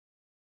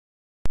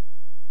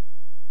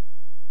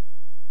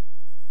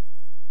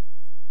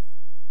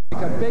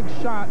a big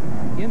shot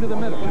into the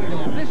middle.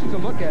 If this is a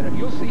look at it,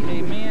 you'll see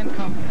a man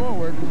come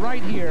forward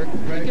right here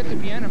to get the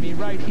Bieniemy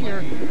right here,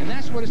 and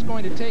that's what it's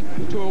going to take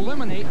to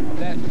eliminate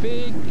that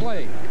big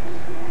play.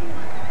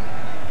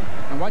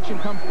 And watch him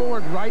come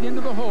forward right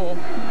into the hole,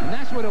 and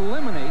that's what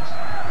eliminates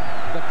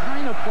the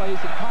kind of plays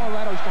that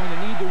Colorado is going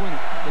to need to win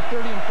it, the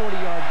 30 and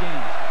 40-yard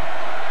games.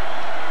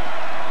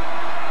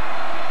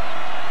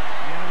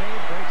 Bieniemy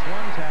breaks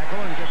one tackle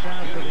and gets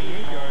out to the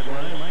 8-yard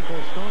line. Michael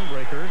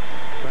Stonebreaker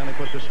finally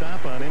put the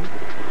stop on him.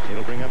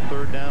 It'll bring up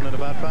 3rd down at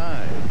about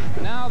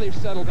 5. Now they've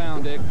settled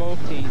down, Dick, both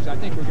teams. I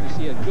think we're going to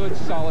see a good,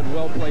 solid,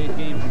 well-played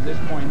game from this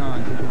point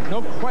on.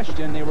 No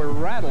question, they were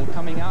rattled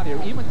coming out here,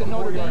 even the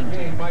Notre Dame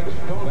team. But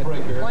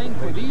playing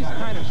for these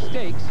kind of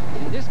stakes,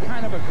 in this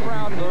kind of a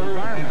crowd and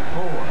environment,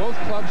 both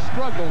clubs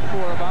struggled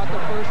for about the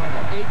first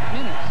 8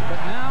 minutes.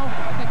 But now,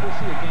 I think we'll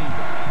see a game.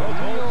 A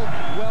real,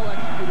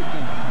 well-executed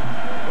game.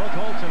 Both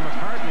Holtz and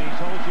McCartney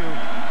told you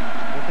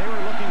that they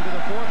were looking to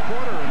the 4th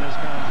quarter in this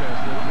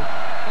contest.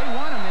 They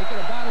want to make it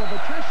a battle of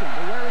attrition,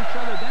 to wear each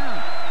other down.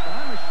 But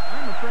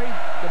I'm afraid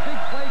the big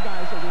play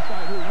guys will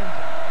decide who wins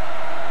it.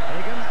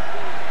 Hagan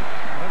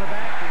out of the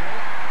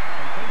backfield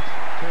and thinks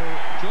to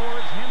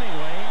George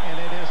Hemingway, and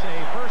it is a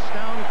first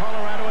down,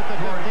 Colorado at the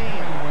 15.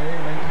 Hemingway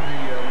making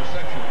the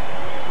reception.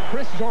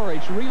 Chris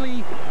Zorich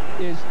really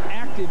is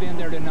active in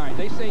there tonight.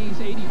 They say he's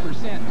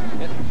 80%.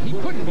 He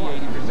couldn't be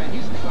 80%.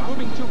 He's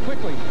moving too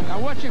quickly. Now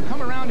watch him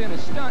come around in a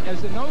stunt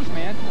as the nose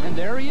man, and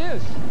there he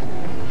is.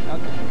 Now,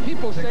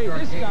 people say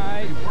this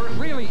guy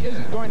really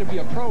isn't going to be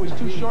a pro. He's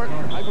too short.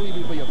 I believe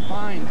he'll be a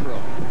fine pro.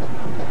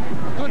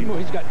 Good move.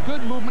 He's got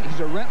good movement. He's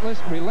relentless.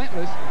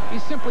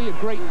 He's simply a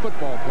great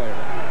football player.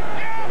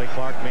 Billy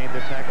Clark made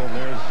the tackle.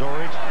 There's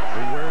Zorich,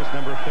 who wears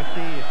number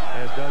 50,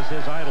 as does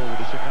his idol with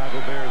the Chicago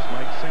Bears,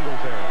 Mike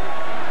Singletary.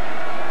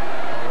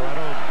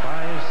 Colorado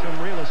buys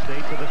some real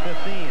estate to the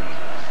 15.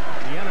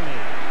 Bieniemy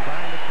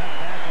trying to cut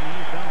back, and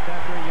he's dumped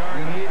after a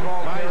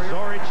yard by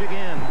Zorich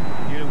again.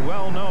 You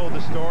well know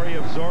the story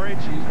of Zorich,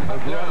 who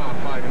grew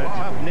up in a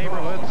tough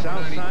neighborhood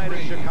south side of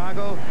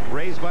Chicago,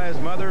 raised by his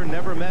mother,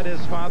 never met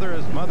his father,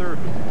 his mother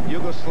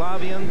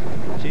Yugoslavian.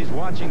 She's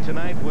watching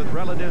tonight with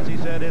relatives. He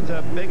said it's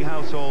a big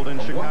household in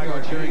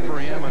Chicago cheering for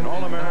him, an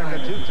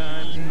All-America 2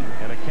 times,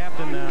 and a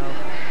captain now,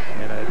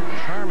 and a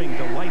charming,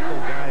 delightful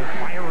guy,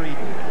 fiery,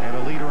 and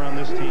a leader on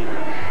this team.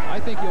 I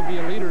think he'll be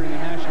a leader in the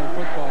National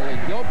Football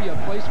League. There'll be a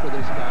place for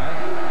this guy.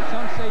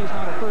 Some say he's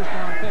not a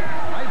first-round pick.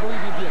 I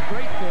believe he'd be a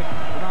great pick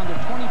around the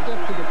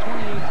 25th to the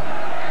 28th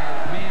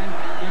man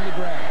in the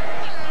draft.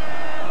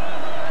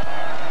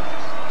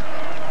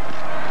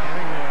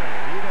 Hemingway,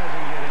 he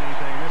doesn't get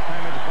anything. This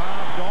time it's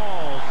Bob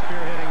Dahl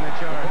spearheading the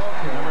charge.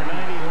 Number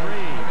 93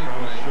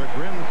 from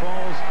Chagrin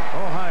Falls,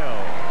 Ohio.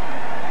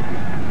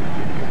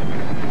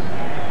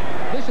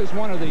 This is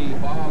one of the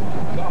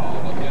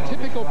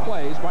typical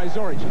plays by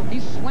Zorich.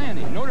 He's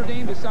slanting. Notre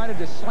Dame decided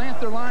to slant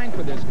their line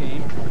for this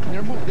game.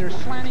 They're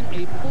slanting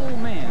a full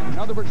man. In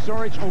other words,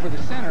 Zorich over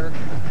the center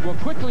will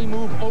quickly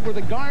move over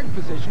the guard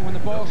position when the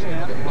ball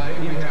snaps.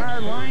 The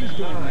entire line's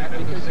doing that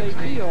because they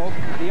feel,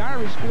 the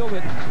Irish feel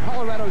that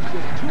Colorado's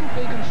just too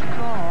big and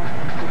strong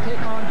to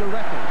take on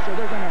directly. So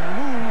they're going to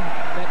move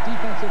that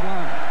defensive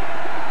line.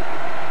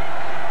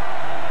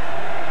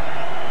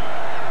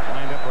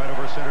 Lined up right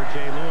over center,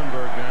 Jay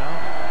Lewinberg now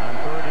on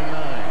 3rd and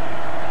 9.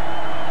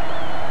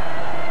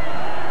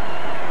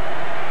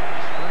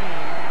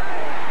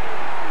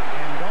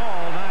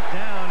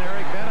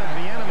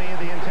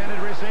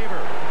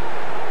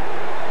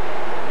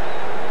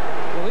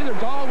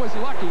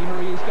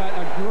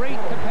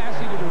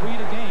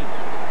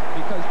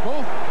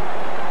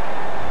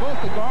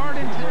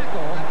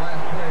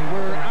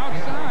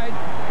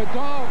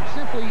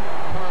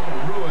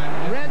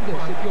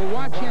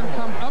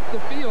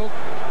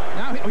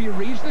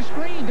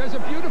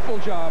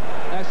 Job.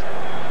 That's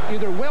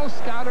either well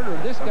scouted or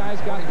this guy's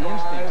got the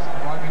instincts.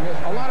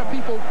 A lot of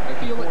people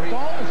feel that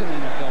Dahl's an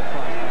NFL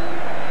prospect.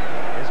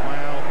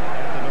 Ismail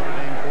at the Notre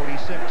Dame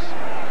 46.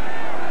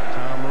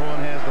 Tom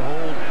Ruin has the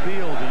whole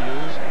field to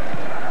use.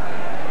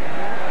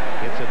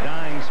 It's a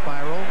dying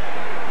spiral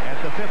at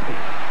the 50. He's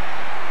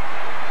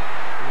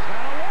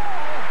got a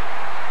wall.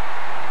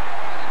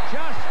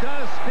 Just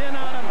does spin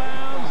out of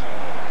bounds.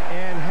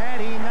 And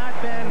had he not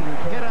been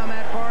hit on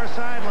that far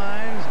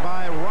sidelines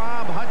by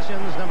Rob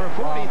Hutchins, number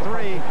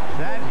 43,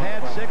 that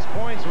had 6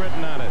 points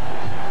written on it.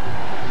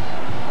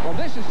 Well,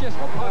 this is just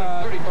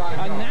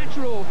a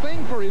natural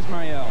thing for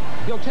Ismail.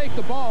 He'll take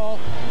the ball,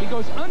 he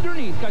goes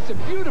underneath, got a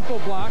beautiful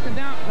block, and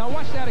now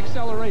watch that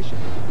acceleration.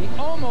 He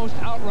almost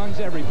outruns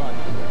everybody.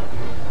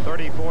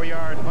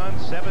 34-yard punt,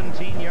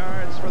 17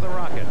 yards for the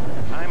Rocket.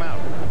 Timeout.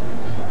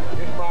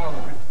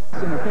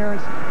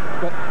 Interference,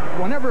 but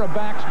whenever a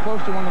back's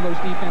close to one of those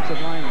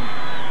defensive linemen,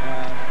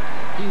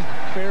 he's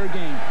fair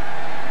game.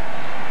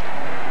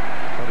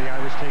 So the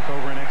Irish take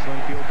over an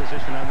excellent field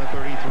position on the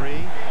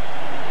 33.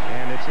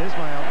 And it's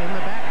Ismail in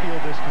the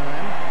backfield this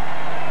time.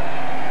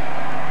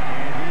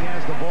 And he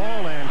has the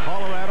ball, and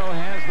Colorado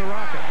has the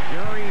Rocket.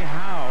 Jerry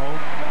Howe,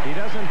 he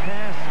doesn't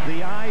pass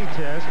the eye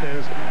test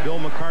as Bill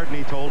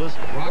McCartney told us,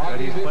 that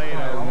he's played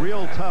a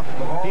real tough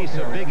piece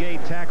of Big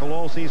 8 tackle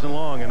all season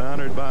long and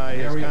honored by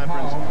his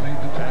conference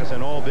as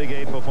an all Big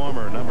 8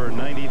 performer, number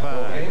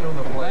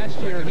 95. Last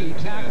year he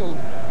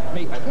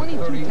made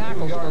 22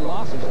 tackles for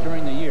losses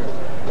during the year,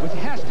 which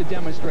has to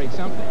demonstrate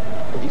something.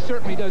 He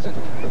certainly doesn't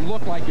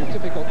look like your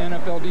typical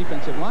NFL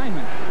defensive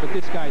lineman, but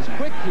this guy's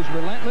quick, he's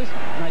relentless,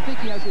 and I think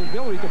he has the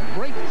ability to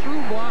break through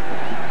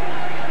blockers.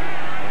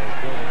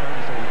 As Bill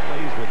McCartney said, he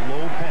plays with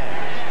low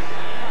pads.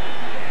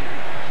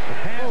 The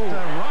pass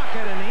to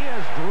Rocket, and he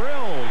is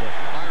drilled.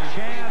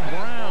 Chad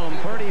Brown,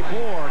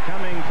 34,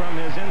 coming from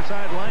his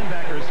inside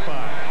linebacker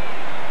spot.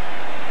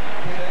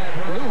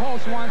 Lou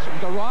Holtz wants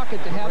the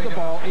Rocket to have the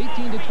ball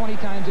 18 to 20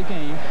 times a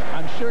game.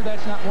 I'm sure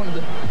that's not one of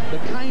the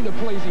kind of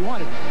plays he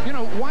wanted. You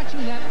know,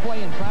 watching that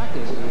play in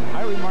practice,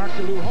 I remarked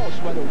to Lou Holtz,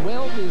 what a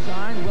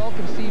well-designed,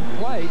 well-conceived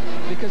play,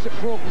 because it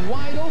broke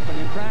wide open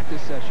in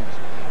practice sessions.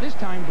 This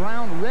time,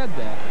 Brown read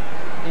that,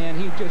 and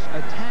he just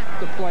attacked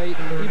the play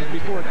even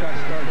before it got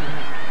started.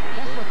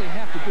 That's what they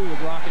have to do with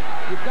Rocket.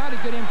 You've got to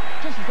get him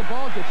just as the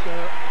ball gets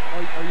there,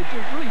 or you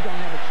just really don't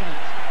have a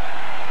chance.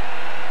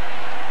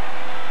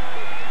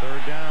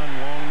 Third down,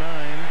 long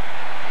 9.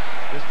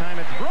 This time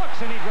it's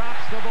Brooks, and he drops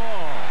the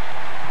ball.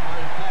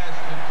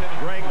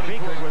 Greg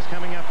Beekert was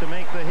coming up to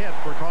make the hit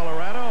for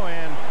Colorado,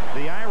 and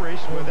the Irish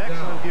with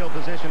excellent field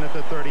position at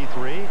the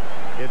 33.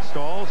 It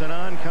stalls, and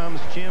on comes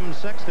Jim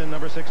Sexton,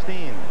 number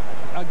 16.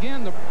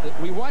 Again,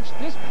 we watched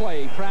this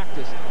play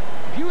practice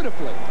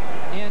beautifully,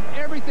 and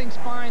everything's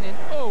fine, and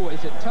oh,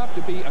 is it tough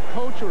to be a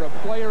coach or a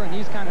player in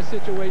these kind of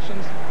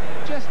situations.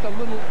 Just a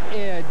little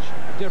edge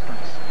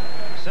difference.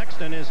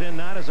 Sexton is in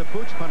not as a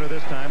pooch punter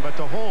this time, but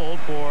to hold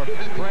for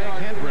Craig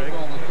Hendrick,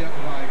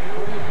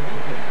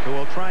 who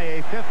will try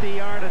a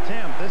 50-yard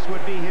attempt. This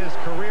would be his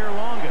career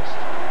longest.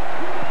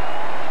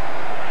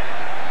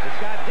 It's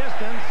got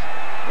distance.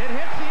 It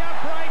hits the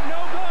upright,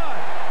 no good.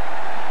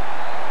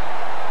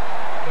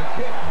 The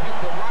kick hit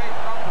the right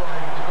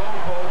upright of the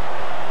goalpost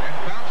and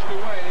bounced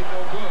away,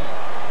 no good.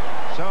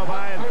 So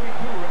by 32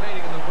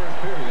 remaining in the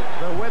first period.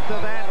 the width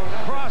of that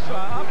cross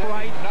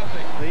upright,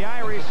 the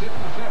Irish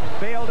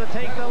failed to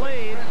take the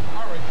lead.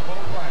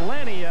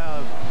 Plenty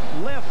of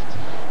lift,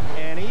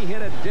 and he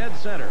hit it dead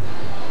center.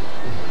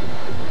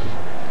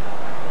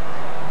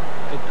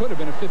 It could have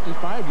been a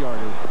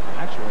 55-yarder,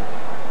 actually.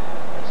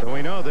 So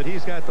we know that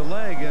he's got the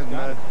leg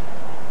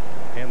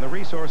and the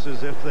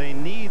resources if they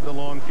need the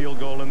long field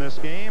goal in this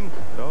game.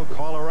 Though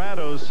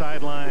Colorado's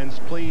sidelines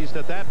pleased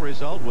at that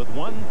result with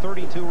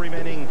 1:32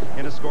 remaining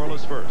in a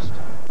scoreless first.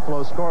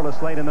 Buffalo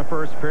scoreless late in the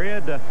first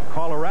period.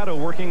 Colorado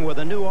working with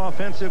a new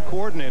offensive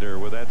coordinator.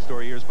 With that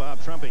story, here's Bob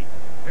Trumpy.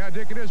 Yeah,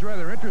 Dick, it is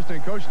rather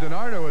interesting. Coach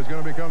DiNardo is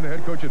going to become the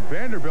head coach at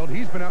Vanderbilt.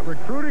 He's been out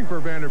recruiting for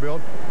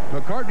Vanderbilt.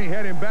 McCartney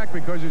had him back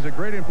because he's a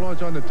great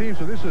influence on the team.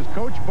 So this is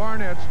Coach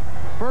Barnett's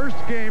first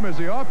game as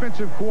the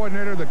offensive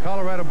coordinator of the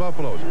Colorado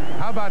Buffaloes.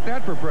 How about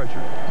that for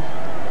pressure?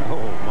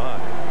 Oh, my.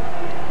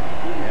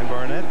 And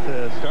Barnett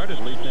started,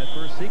 at least in that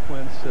first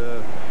sequence,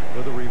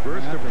 with a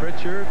reverse to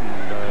Pritchard.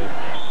 And,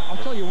 I'll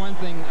tell you one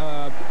thing.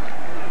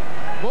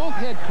 Both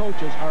head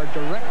coaches are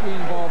directly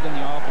involved in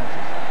the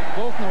offenses.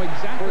 Both know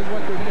exactly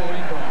what they're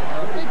doing.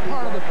 A big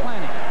part of the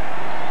planning.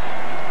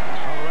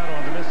 Colorado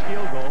on the missed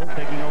field goal,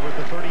 taking over at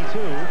the 32.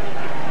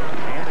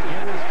 And the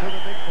give is to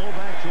the big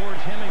fullback, George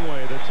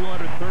Hemingway, the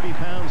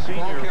 230-pound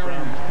senior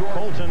from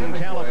Colton,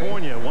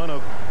 California, one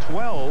of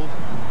 12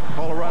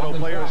 Colorado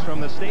players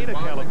from the state of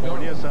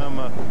California. Some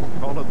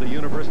call it the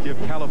University of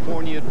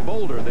California at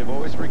Boulder. They've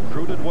always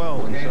recruited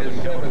well in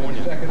Southern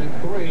California.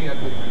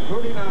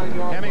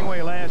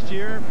 Hemingway last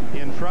year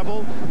in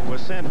trouble,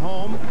 was sent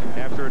home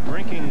after a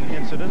drinking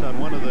incident on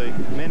one of the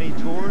many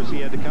tours. He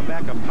had to come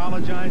back,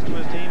 apologize to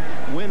his team,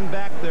 win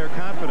back their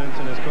confidence,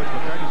 and as Coach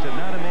McCartney said,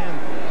 not a man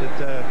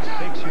that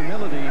takes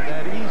humility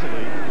that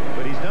easily,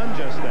 but he's done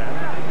just that.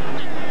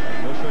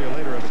 And we'll show you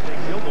later a big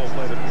field goal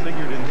play that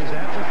figured in his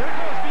absence. There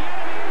goes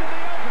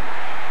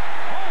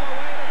all the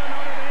way to the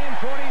Notre Dame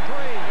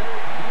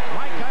 43,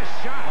 like a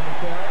shot.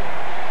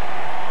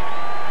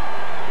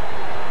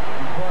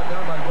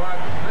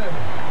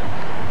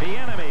 The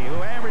enemy,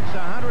 who averaged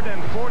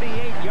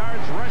 148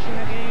 yards rushing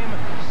a game,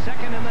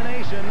 second in the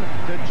nation,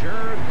 to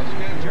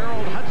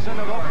Gerald Hudson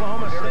of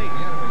Oklahoma State.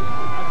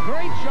 A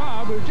great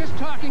job. We were just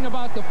talking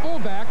about the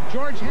fullback,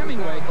 George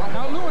Hemingway.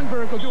 Now,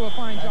 Leuenberg will do a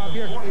fine job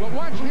here, but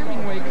watch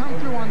Hemingway come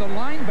through on the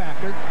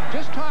linebacker.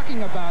 Just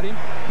talking about him,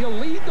 he'll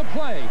lead the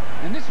play,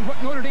 and this is what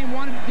Notre Dame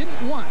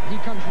didn't want. He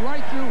comes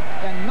right through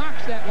and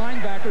knocks that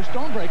linebacker,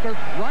 Stonebreaker,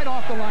 right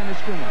off the line of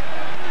scrimmage.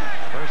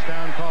 First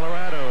down,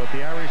 Colorado at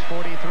the Irish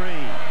 43.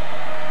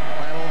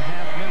 Final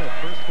half minute,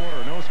 first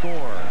quarter, no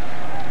score.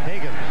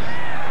 Higgins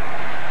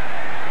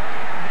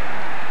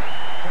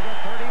to the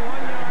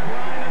 31-yard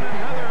line, and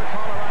another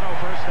Colorado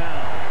first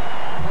down.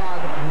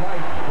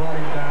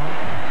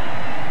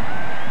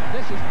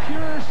 This is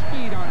pure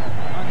speed on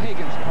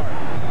Higgins' part.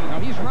 Now,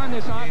 he's run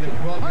this option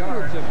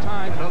hundreds of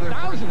times,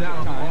 thousands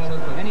of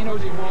times, and he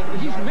knows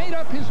he's made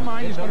up his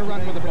mind he's going to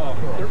run with the ball.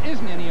 There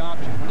isn't any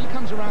option. When he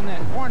comes around around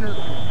that corner.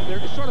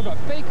 There's sort of a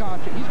fake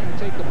option. He's going to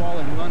take the ball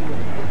and run with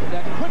it.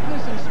 That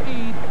quickness and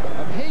speed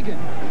of Hagan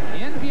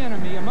and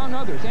Bieniemy, among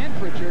others, and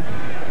Pritchard,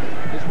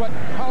 is what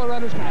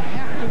Colorado's going to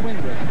have to win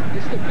with.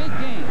 It's the big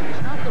game.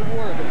 It's not the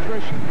war of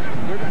attrition.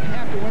 They're going to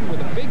have to win with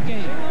a big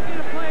game.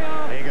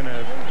 Hagan,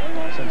 a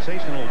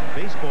sensational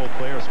baseball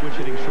player,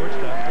 switch-hitting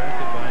shortstop,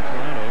 drafted by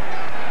Toronto.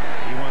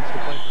 He wants to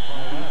play for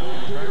Colorado.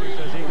 McCartney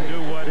says he can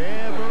do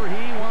whatever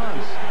he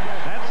wants.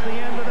 That's the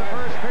end of the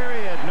first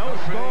period. No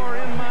score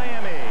in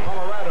Miami.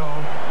 Colorado.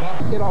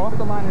 Get off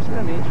the line of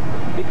scrimmage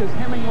because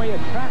Hemingway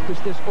had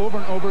practiced this over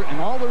and over, and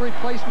all the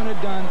replacement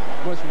had done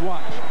was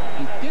watch.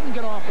 He didn't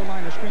get off the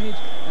line of scrimmage,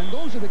 and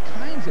those are the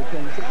kinds of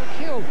things that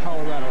killed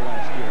Colorado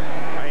last year.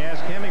 I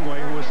asked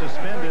Hemingway, who was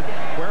suspended,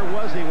 where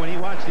was he when he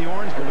watched the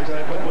Orange Bowl? He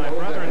said, with my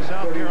brother in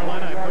South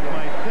Carolina, I put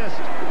my fist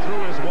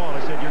through his wall. I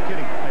said, you're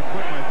kidding. I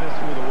put my fist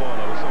through the wall.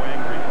 I was so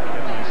angry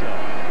at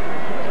myself.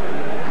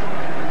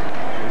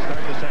 We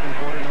start the second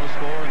quarter, no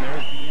score, and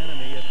there's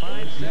Bieniemy at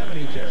 5-7.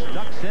 He just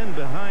ducks in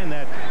behind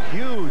that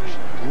huge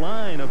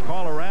line of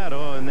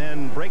Colorado and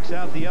then breaks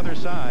out the other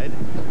side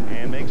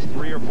and makes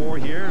 3 or 4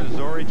 here.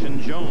 Zorich and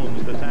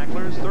Jones, the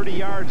tacklers. 30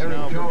 yards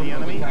now for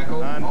Bieniemy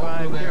on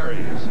 5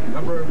 carries.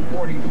 Number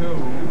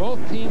 42.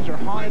 Both teams are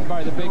haunted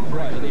by the big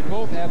play. They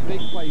both have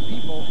big play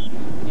people,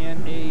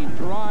 and a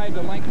drive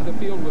the length of the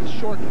field with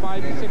short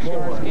 5 to 6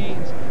 yards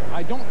gains,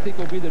 I don't think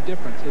will be the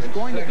difference. It's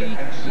going to be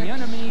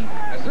Bieniemy,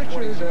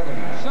 Pritchard,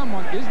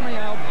 someone,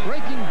 Ismail,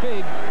 breaking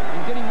big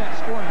and getting that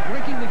score and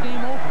breaking the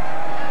game over.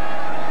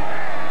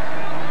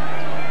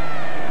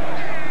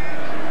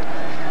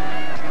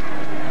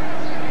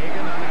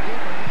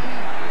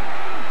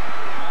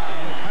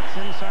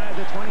 Inside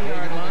the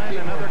 20-yard line,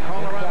 another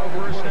Colorado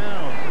first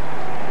down.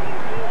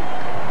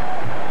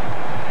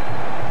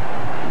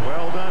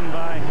 Well done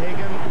by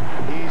Hagan.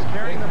 He's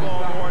carrying the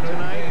ball more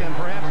tonight than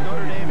perhaps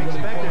Notre Dame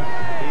expected.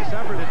 He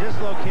suffered a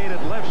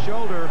dislocated left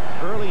shoulder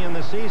early in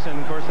the season.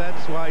 Of course,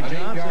 that's why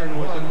Johnson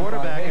was the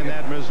quarterback in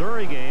that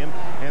Missouri game.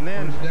 And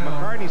then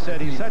McCartney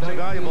said he's such a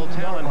valuable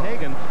talent,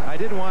 Hagan. I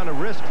didn't want to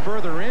risk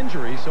further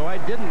injury, so I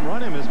didn't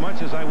run him as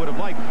much as I would have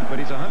liked. But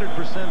he's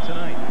 100%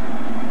 tonight.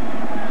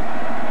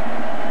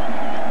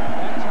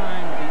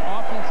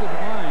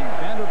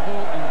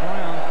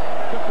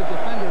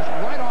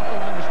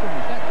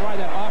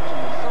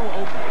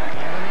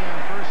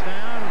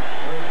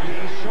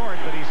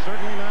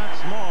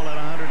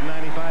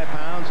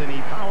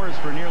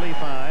 For nearly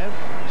 5.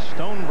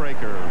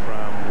 Stonebreaker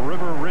from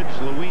River Ridge,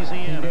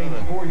 Louisiana. The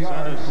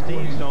son of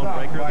Steve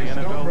Stonebreaker,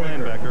 the NFL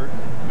linebacker,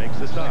 makes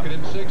the stop. 2nd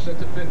and 6 at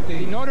the 15.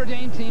 The Notre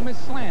Dame team is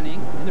slanting,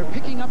 and they're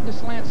picking up the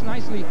slants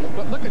nicely,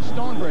 but look at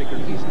Stonebreaker.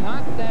 He's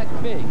not that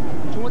big,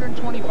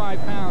 225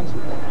 pounds,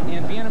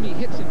 and Bieniemy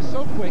hits him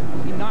so quick,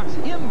 he knocks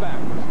him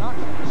backwards, knocks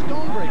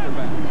Stonebreaker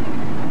back.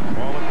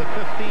 Ball at the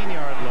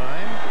 15-yard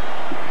line.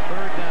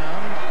 3rd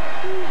down,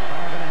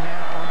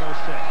 5.5,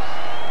 almost 6.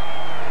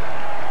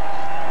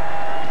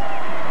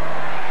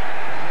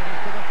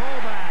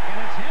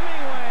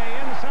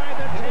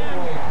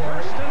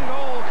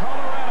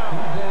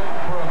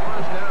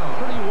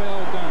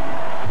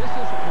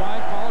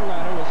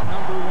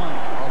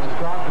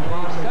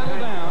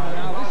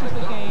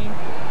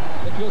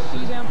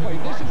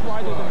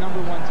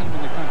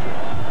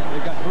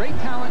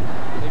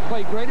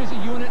 Great as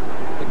a unit.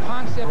 The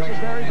concepts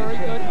are very, very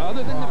good,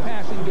 other than the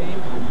passing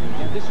game,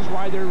 and this is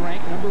why they're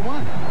ranked number 1.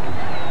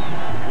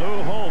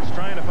 Lou Holtz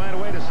trying to find a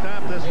way to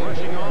stop this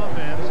rushing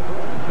offense.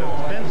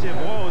 Defensive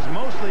woes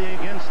mostly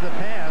against the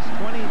pass,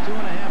 22.5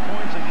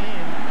 points a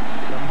game,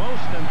 the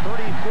most in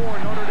 34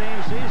 Notre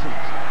Dame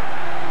seasons.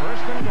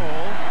 1st and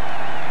goal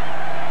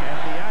at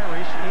the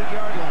Irish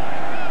 8-yard line.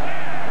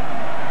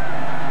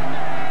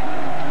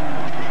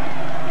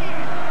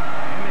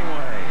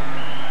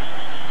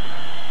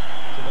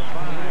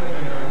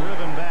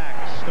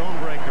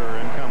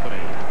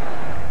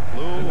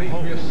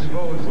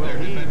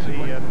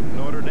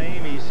 Notre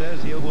Dame, he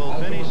says he will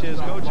finish his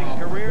coaching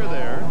career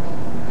there.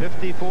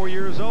 54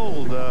 years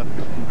old on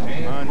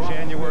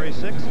January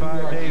 6th,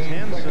 5 days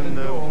hence, and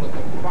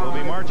we'll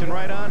be marching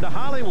right on to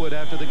Hollywood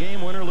after the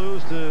game, win or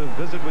lose, to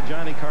visit with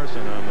Johnny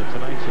Carson on the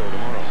Tonight Show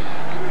tomorrow.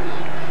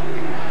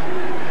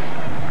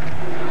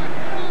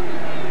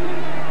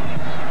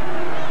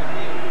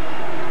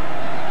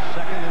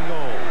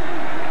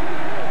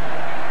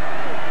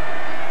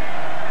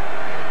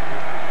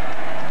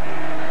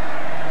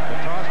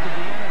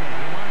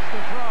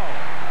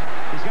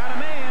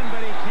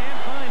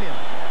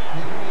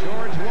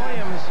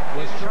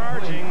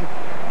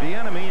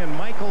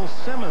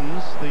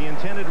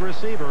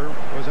 Receiver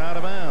was out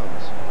of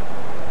bounds.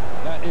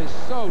 That is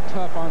so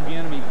tough on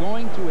Bieniemy,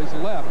 going to his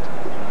left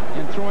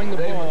and throwing the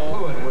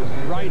ball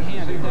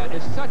right-handed. That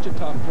is such a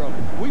tough throw.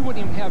 We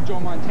wouldn't even have Joe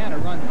Montana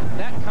run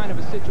that kind of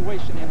a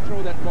situation and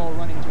throw that ball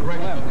running to his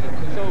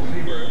left. So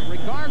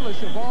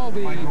regardless of all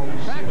the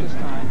practice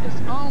time,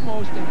 it's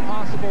almost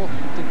impossible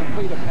to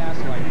complete a pass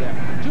like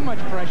that. Too much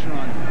pressure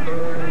on him.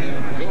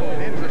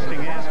 An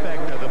interesting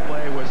aspect of the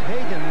play was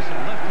Hagan's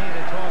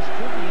left-handed toss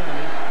to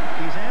Bieniemy.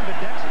 He's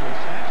ambidextrous.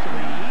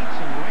 Actually, he eats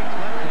and breaks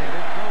left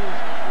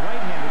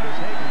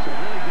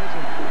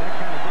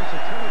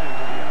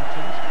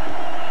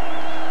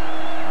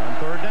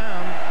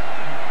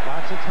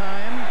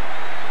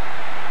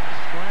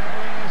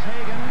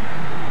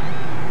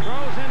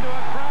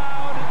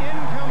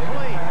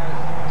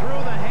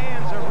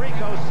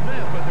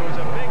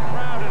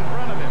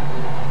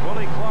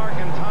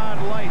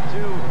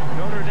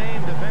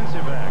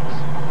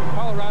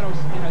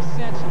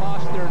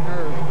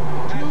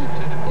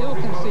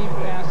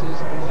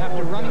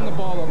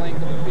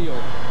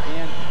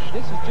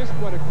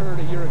what occurred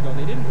a year ago.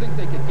 They didn't think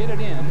they could get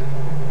it in.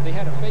 They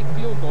had a fake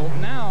field goal.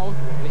 Now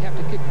they have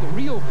to kick the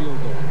real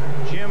field goal.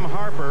 Jim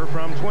Harper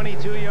from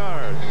 22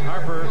 yards.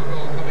 Harper,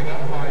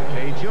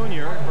 a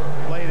junior,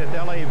 played at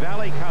LA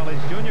Valley College,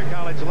 junior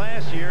college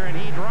last year, and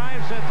he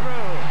drives it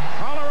through.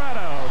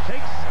 Colorado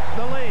takes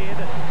the lead,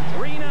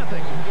 3-0.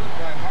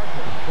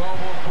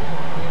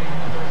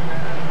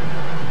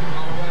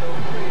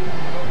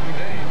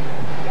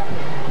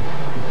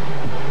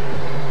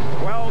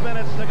 12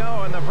 minutes to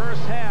go in the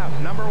first half.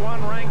 Number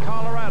 1 ranked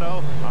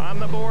Colorado on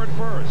the board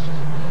first.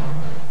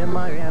 In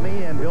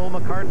Miami, and Bill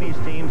McCartney's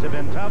teams have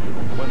been tough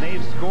when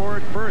they've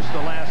scored first the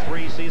last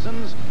 3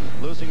 seasons,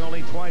 losing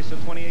only twice in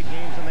 28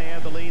 games, and they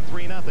had the lead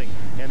 3-0.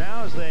 And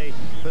now as they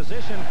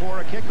position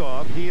for a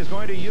kickoff, he is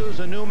going to use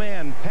a new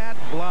man, Pat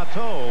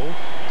Blateau,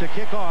 to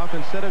kick off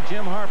instead of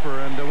Jim Harper.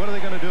 And what are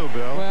they going to do,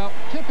 Bill? Well,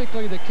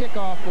 typically the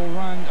kickoff will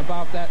run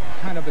about that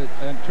kind of a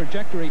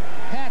trajectory.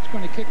 Pat's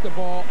going to kick the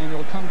ball, and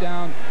it'll come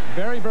down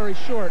very, very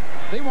short.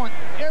 They want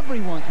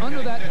everyone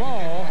under that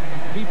ball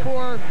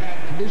before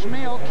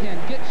Ismail can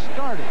get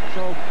started.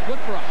 So look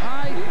for a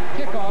high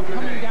kickoff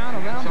coming down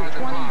around the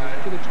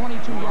 20 to the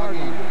 22-yard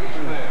line.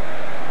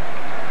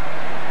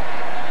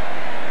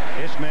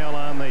 Ismail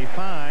on the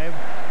 5.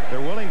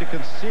 They're willing to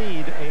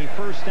concede a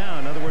first down,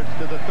 in other words,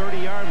 to the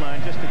 30-yard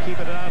line, just to keep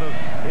it out of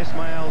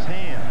Ismail's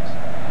hands.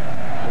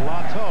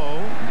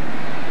 Blateau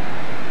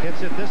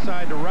hits it this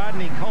side to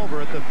Rodney Culver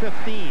at the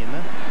 15.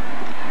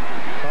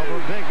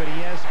 Culver big, but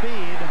he has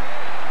speed.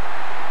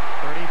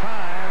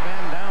 35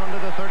 and down to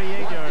the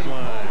 38-yard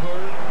line.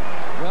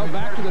 Well,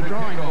 back to the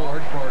drawing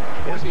board.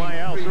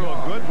 Ismail threw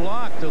a good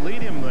block to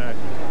lead him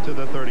to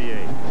the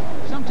 38.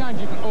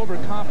 Sometimes you can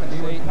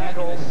overcompensate. That,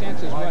 in a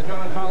sense, is what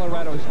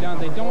Colorado's done.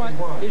 They don't want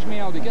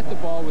Ismail to get the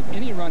ball with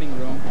any running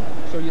room,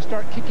 so you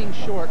start kicking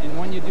short, and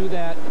when you do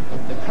that,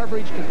 the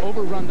coverage can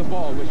overrun the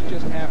ball, which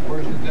just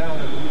happened.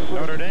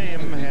 Notre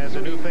Dame has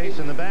a new face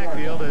in the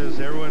backfield as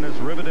everyone is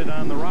riveted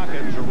on the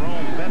Rocket.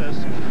 Jerome Bettis,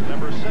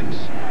 number 6,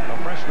 a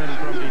freshman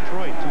from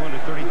Detroit,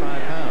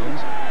 235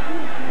 pounds,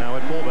 now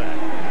at fullback.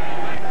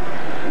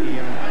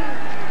 Ian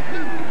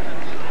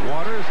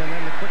Waters, and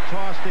then the quick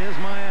toss to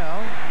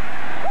Ismail.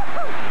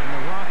 And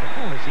the Rocket,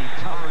 oh, is he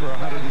tough for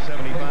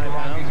 175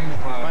 pounds.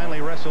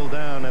 Finally wrestled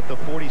down at the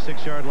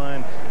 46-yard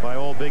line by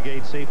all Big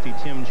 8 safety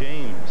Tim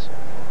James.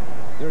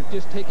 They're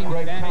just taking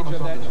advantage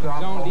of that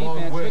zone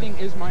defense, hitting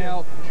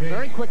Ismail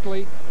very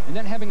quickly, and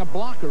then having a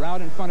blocker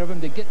out in front of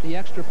him to get the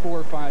extra 4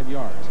 or 5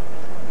 yards.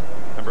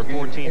 Number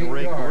 14,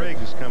 Ray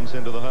Griggs, comes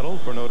into the huddle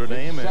for Notre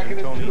Dame, and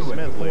Tony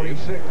Smith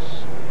leaves.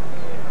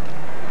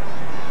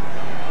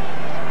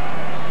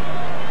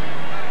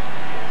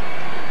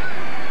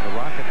 The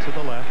Rocket to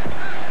the left.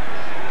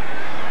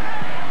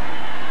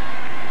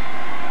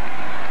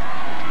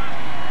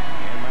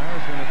 And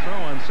Myers going to throw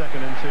on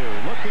 2nd and 2.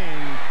 Looking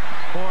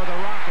for the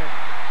Rocket.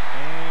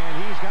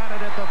 And he's got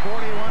it at the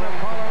 41 of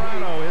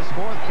Colorado. His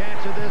 4th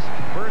catch of this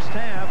first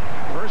half.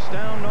 First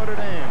down, Notre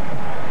Dame.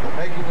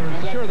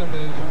 I'm sure the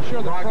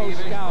pro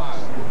scouts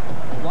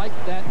like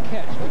that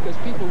catch, because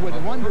people would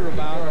wonder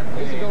about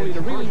his ability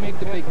to really make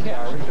the big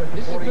catch.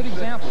 This is a good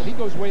example. He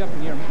goes way up in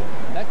the air.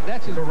 That's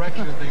a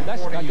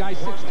guy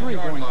 6'3"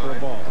 going for a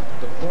ball.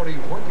 The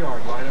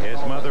 41-yard line. His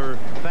mother,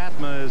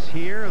 Fatma, is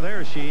here.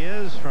 There she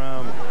is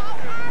from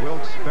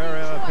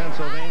Wilkes-Barre,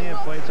 Pennsylvania.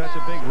 Played such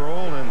a big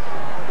role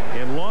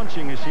in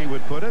launching, as she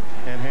would put it,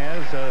 and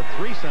has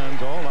 3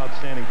 sons, all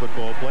outstanding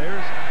football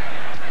players.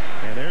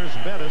 And there's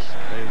Bettis.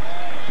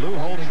 Lou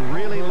Holtz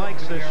really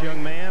likes this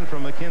young man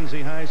from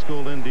McKinsey High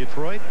School in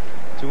Detroit,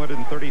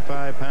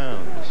 235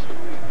 pounds.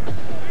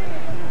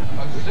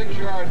 A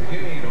 6-yard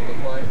gain on the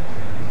play.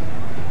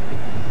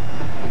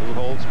 Lou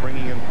Holtz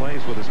bringing in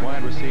plays with his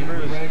wide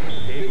receivers.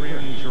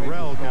 Adrian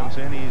Jarrell comes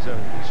in. He's a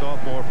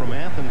sophomore from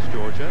Athens,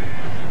 Georgia,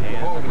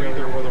 and the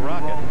breather for the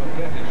Rocket.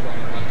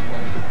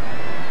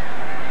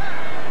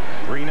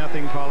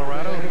 3-0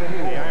 Colorado.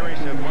 The Irish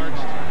have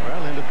marched,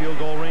 well, into field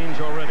goal range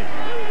already.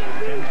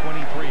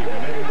 10:23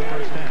 remaining the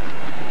first half.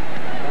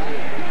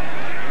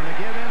 And the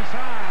give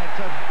inside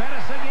to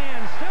Bettis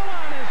again, still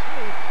on his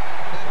feet.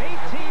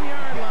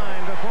 18-yard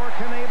line before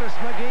Canavis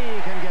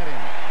McGee can get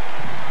him.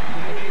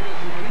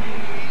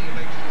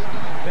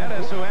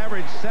 Bettis, who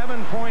averaged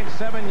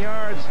 7.7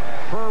 yards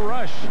per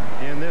rush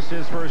in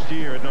his first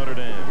year at Notre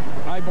Dame.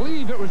 I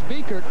believe it was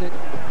Beekert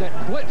that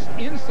blitzed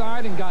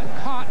inside and got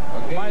caught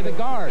by the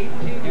guard.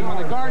 And when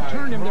the guard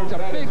turned him, there's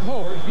a big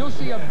hole. You'll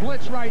see a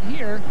blitz right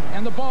here,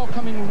 and the ball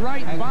coming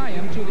right by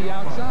him to the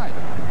outside.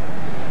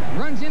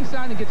 Runs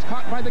inside and gets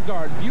caught by the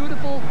guard.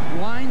 Beautiful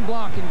line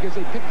blocking because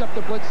they picked up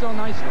the blitz so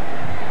nicely.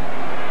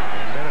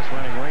 And Bettis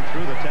running right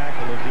through the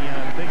tackle of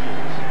Deion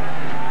Figures.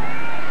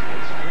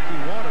 It's Ricky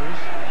Waters,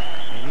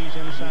 and he's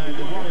inside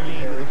the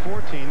 15 to the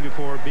 14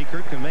 before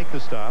Beekert can make the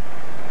stop.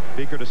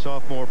 Beekert, a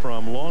sophomore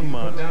from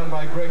Longmont,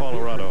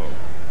 Colorado.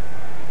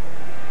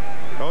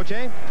 Coach,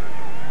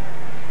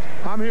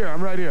 I'm here.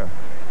 I'm right here.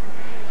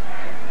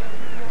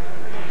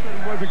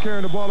 wasn't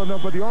carrying the ball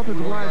enough, but the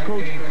offensive line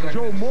coach,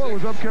 Joe Moore,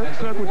 was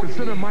upset with the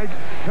center, Mike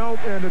Helt,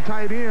 and the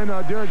tight end,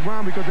 Derek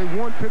Brown, because they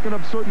weren't picking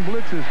up certain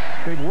blitzes.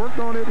 They've worked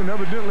on it, and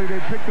evidently they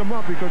picked them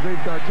up because they've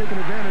taken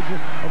advantage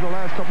of the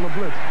last couple of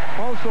blitz.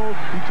 Also,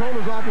 he told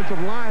his offensive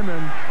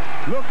lineman,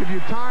 look, if you're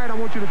tired, I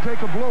want you to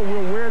take a blow.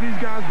 We'll wear these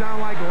guys down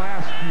like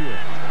last year.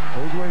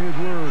 Those were his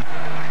words.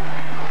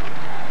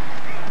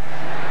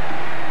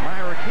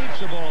 Meyer keeps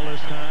the ball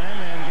this time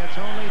and gets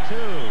only 2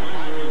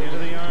 into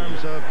the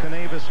arms of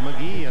Canavis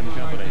McGee and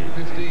company.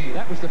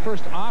 That was the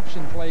first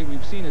option play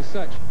we've seen as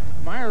such.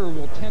 Meyer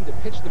will tend to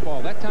pitch the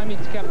ball. That time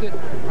he's kept it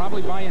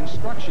probably by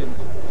instruction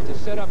to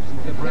set up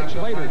the pitch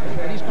later.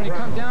 But he's going to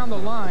come down the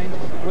line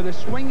with a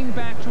swinging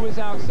back to his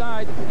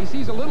outside. He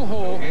sees a little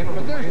hole,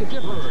 but there's the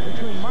difference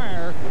between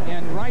Meyer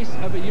and Rice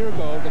of a year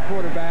ago, the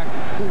quarterback,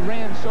 who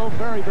ran so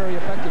very, very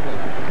effectively.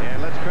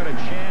 And let's credit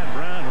Chad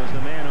Brown was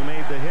the man who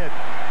made the hit.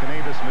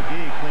 Canavis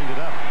McGee cleaned it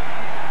up.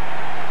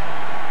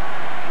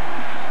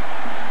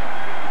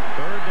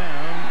 3rd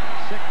down,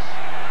 6.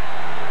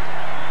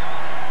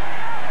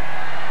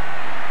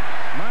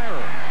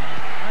 Meyer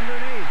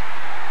underneath.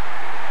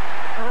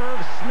 Irv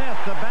Smith,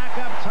 the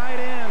backup tight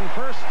end,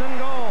 1st and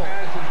goal.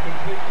 Pass is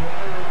complete to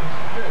Irv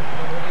Smith,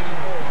 number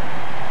 84.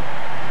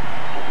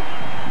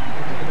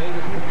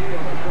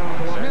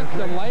 Smith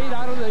delayed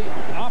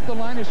off the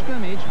line of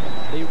scrimmage.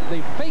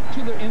 They fake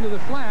into the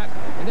flat,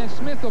 and then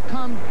Smith will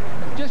come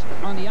just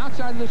on the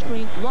outside of the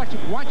screen.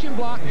 Watch him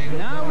block.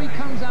 Now he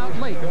comes out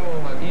late,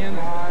 and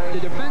the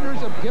defenders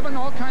have given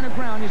all kind of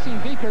ground. You've seen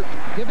Beekert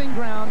giving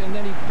ground, and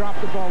then he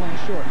dropped the ball in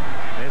short.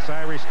 This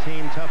Irish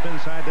team tough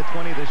inside the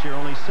 20 this year.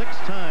 Only 6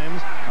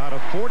 times out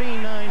of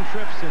 49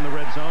 trips in the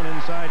red zone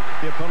inside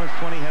the opponent's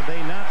 20 have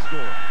they not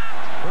scored.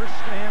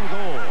 1st and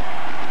goal.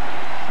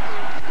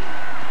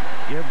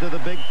 Give to the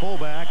big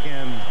fullback,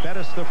 and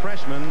Bettis, the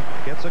freshman,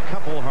 gets a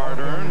couple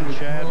hard-earned.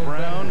 Chad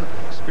Brown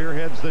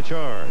spearheads the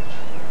charge.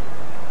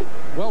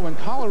 Well, when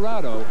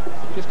Colorado,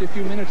 just a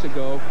few minutes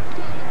ago,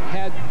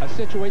 had a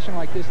situation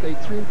like this, they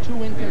threw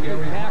 2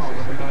 incomplete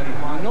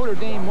passes. Notre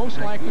Dame most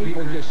likely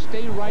will just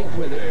stay right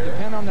with it,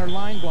 depend on their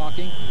line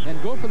blocking, and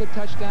go for the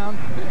touchdown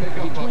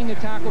between the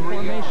tackle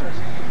formations.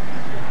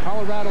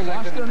 Colorado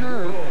lost their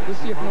nerve. Let's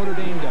see if Notre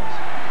Dame does.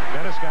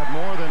 Bettis got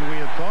more than we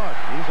had thought.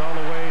 He's all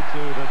the way to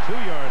the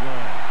 2-yard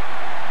line.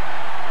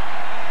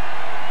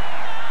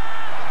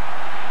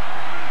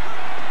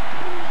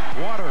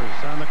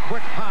 Waters on the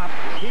quick pop.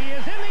 He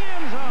is in the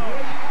end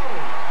zone.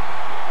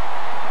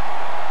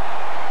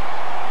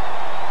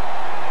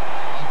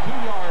 A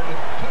 2-yard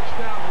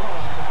touchdown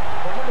run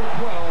for number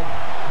 12,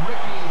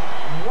 Ricky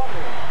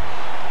Waters.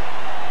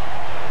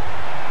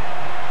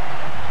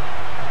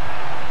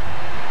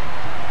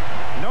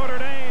 Notre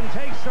Dame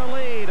takes the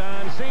lead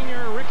on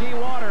senior Ricky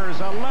Waters'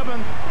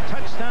 11th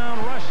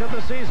touchdown rush of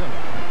the season.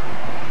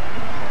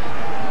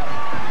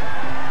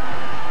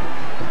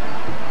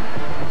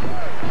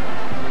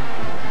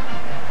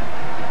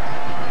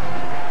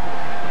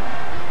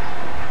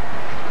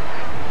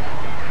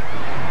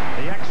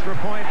 The extra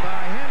point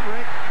by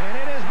Hendrick, and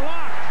it is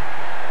blocked.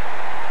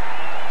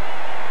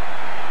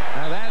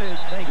 Now that is,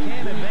 they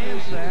can't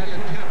advance that,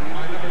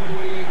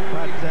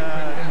 but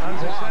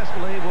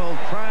unsuccessfully will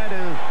try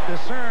to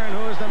discern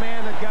who is the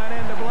man that got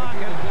in to block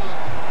it.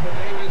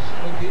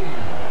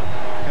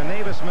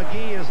 Canavis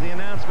McGee is the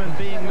announcement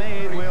being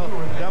made. We'll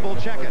double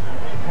check it.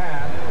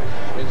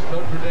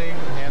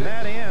 And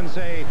that ends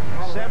a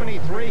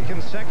 73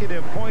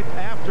 consecutive point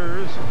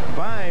afters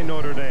by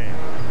Notre Dame.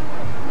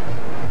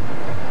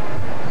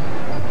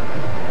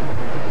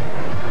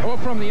 Oh,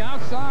 from the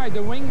outside,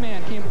 the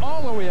wingman came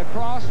all the way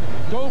across,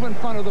 dove in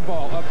front of the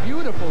ball. A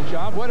beautiful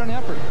job. What an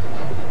effort.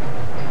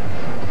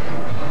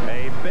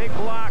 A big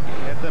block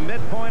at the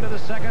midpoint of the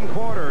 2nd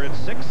quarter. It's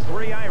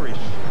 6-3 Irish.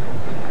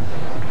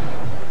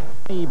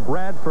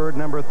 Bradford,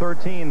 number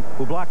 13,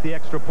 who blocked the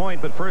extra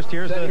point, but first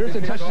here's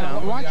the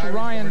touchdown. Watch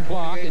Ryan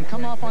block and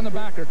come off on the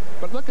backer,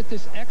 but look at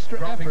this extra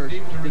effort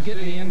to get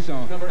in the end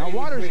zone. Now,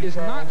 Waters is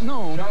not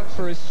known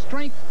for his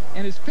strength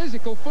and his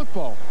physical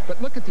football,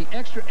 but look at the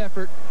extra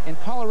effort, and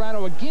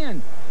Colorado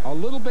again a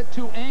little bit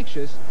too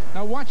anxious.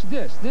 Now watch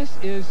this. This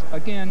is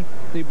again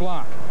the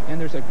block, and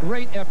there's a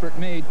great effort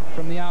made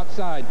from the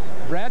outside.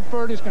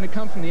 Bradford is going to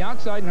come from the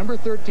outside, number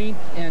 13,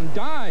 and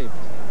dive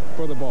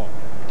for the ball.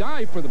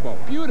 Dive for the ball.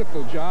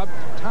 Beautiful job,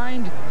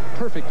 timed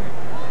perfectly.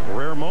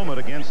 Rare moment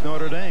against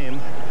Notre Dame.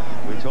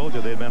 We told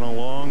you they'd been a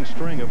long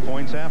string of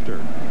points after.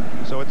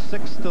 So it's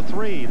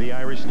 6-3. The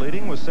Irish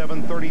leading with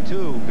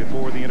 7:32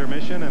 before the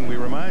intermission, and we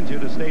remind you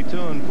to stay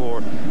tuned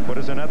for what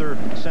is another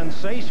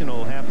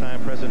sensational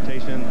halftime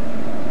presentation.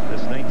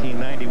 This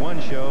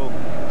 1991 show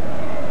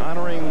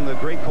honoring the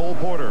great Cole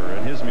Porter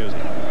and his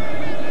music.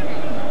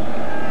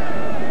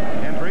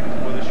 Hendrick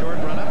with a short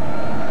run up.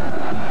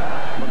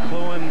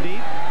 McLuhan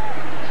deep.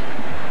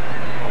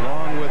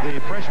 Along with the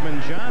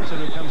freshman Johnson,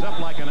 who comes up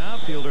like an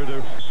outfielder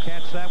to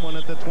catch that one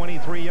at the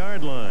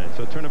 23-yard line.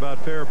 So turnabout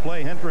fair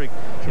play. Hendrick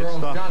hits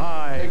the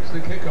high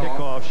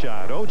kickoff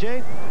shot.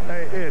 O.J.?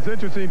 Hey, it's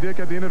interesting, Dick.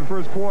 At the end of the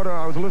first quarter,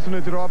 I was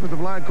listening to the offensive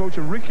line coach,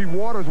 and Ricky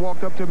Waters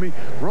walked up to me,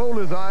 rolled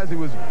his eyes. He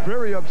was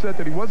very upset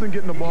that he wasn't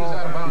getting the ball.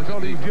 He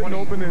felt he was getting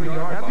open, and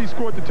after he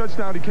scored the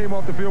touchdown, he came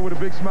off the field with a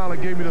big smile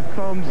and gave me the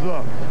thumbs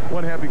up.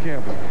 One happy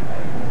camper.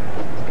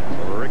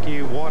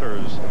 Ricky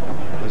Waters,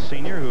 the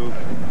senior who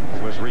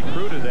was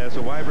recruited as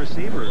a wide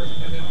receiver, is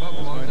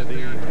going to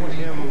be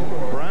Tim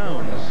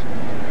Brown's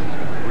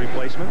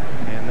replacement.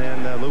 And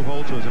then Lou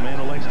Holtz was a man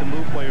who likes to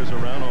move players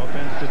around,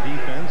 offense to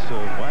defense,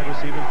 wide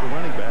receivers to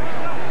running back.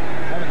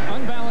 Have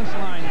an unbalanced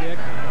line, Dick,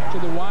 to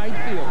the wide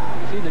field.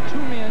 See the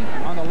two men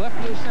on the left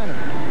of the center.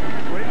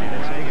 And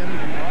it's Hagan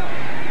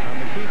on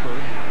the keeper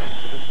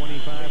to the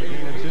 25,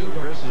 gain of 2.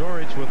 Chris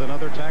Zorich with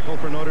another tackle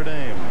for Notre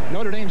Dame.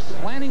 Notre Dame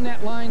slanting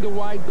that line to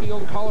wide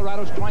field.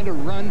 Colorado's trying to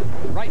run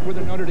right where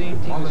the Notre Dame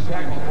team On the is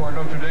tackle for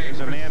Notre Dame. He's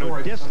a man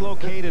who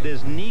dislocated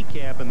his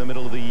kneecap in the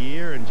middle of the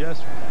year and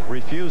just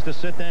refused to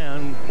sit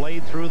down,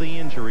 played through the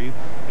injury.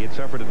 He had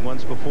suffered it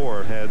once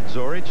before. Had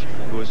Zorich,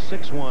 who was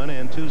 6'1"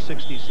 and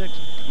 266.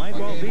 Might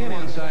well be an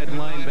inside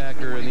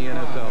linebacker in the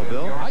NFL,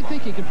 Bill. I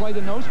think he can play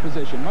the nose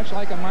position, much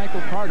like a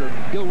Michael Carter.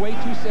 He'll weigh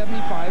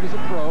 275 as a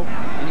pro,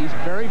 and he's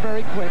very,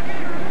 very quick.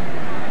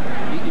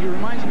 He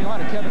reminds me a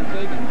lot of Kevin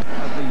Fagan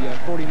of the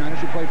 49ers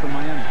who played for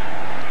Miami.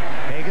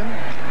 Hagan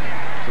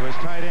to his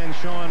tight end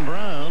Sean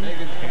Brown,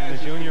 and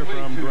the junior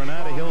from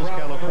Granada Hills,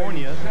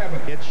 California,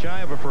 hit shy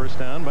of a first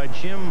down by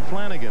Jim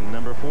Flanagan,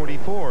 number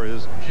 44.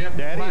 His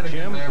daddy,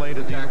 Jim, played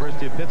at the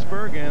University of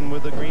Pittsburgh and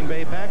with the Green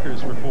Bay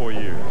Packers for 4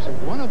 years.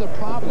 One of the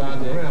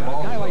problems, Dick, a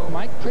guy like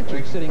Mike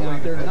Pritchard sitting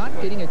out there not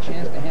getting a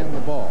chance to handle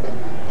the ball.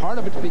 Part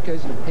of it's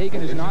because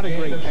Hagan is not a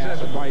great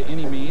passer by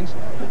any means,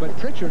 but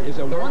Pritchard is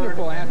a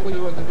wonderful athlete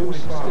whose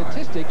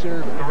statistics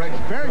are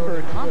very,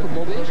 very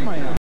comparable to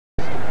Ishmael.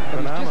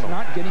 But he's just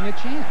not getting a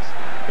chance.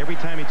 Every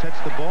time he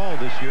touched the ball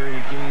this year, he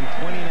gained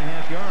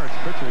 20.5 yards.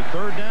 Pritchard,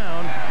 third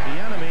down,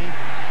 the enemy,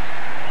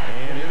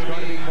 and it's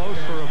going to be close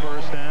for a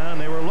first down.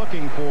 They were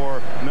looking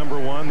for number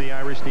 1, the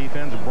Irish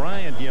defense,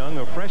 Bryant Young,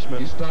 a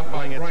freshman,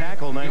 playing a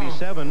tackle,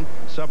 97,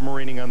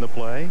 submarining on the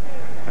play.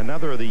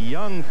 Another of the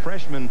young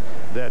freshmen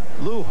that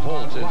Lou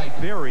Holtz is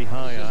very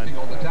high on.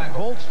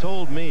 Holtz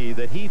told me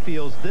that he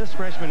feels this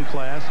freshman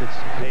class, it's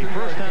a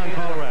first down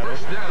Colorado,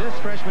 this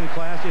freshman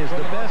class is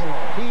the best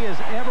he has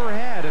ever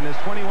had in his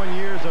 21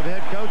 years of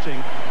head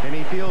coaching, and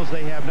he feels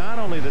they have not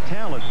only the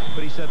talent,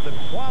 but he said the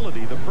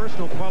quality, the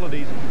personal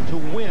qualities to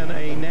win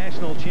a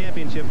national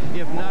championship,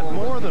 if not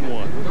more than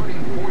one.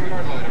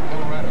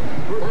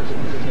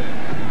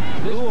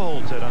 Lou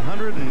Holtz at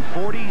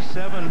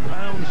 147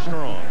 pounds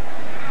strong.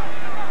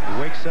 He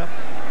wakes up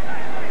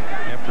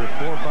after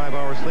 4 or 5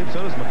 hours sleep.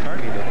 So does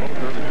McCartney. They're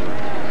both early.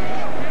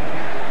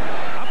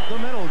 Up the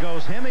middle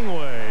goes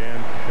Hemingway,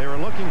 and they were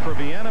looking for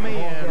Bieniemy,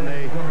 and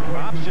the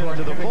option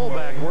to the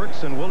fullback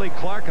works, and Willie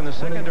Clark in the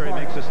secondary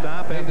makes a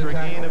stop after a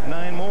gain of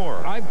 9 more.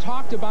 I've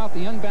talked about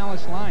the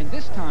unbalanced line.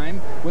 This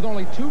time, with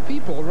only 2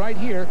 people right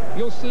here,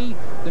 you'll see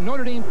the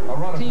Notre Dame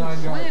team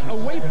slant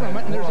away from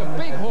it, and there's a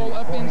big hole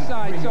up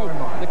inside. So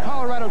the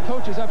Colorado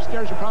coaches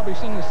upstairs are probably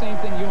seeing the same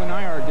thing you and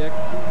I are, Dick.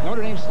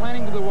 Notre Dame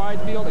slanting to the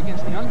wide field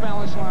against the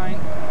unbalanced line.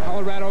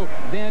 Colorado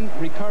then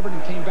recovered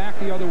and came back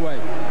the other way.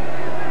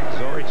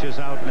 Zorich is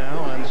out now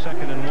on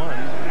 2nd and 1.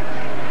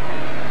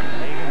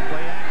 Hagan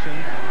play action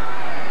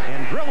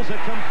and drills it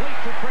complete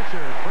to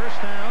Pritchard.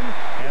 First down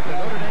at the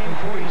Notre Dame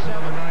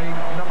 47.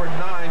 Number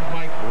 9,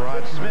 Mike.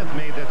 Rod Smith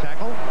made the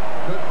tackle.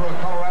 Good for a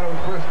Colorado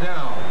first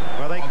down.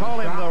 Well, they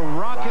call him the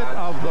Rocket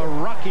of the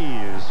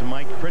Rockies.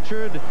 Mike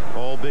Pritchard,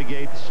 all Big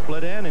 8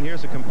 split end, and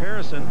here's a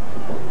comparison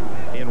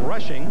in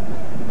rushing.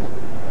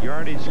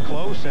 Yardage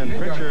close, and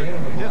Pritchard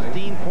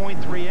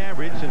 15.3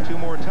 average and 2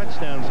 more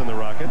touchdowns than the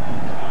Rocket.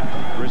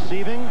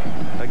 Receiving,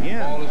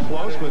 again,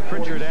 close with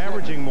Pritchard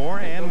averaging more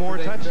and more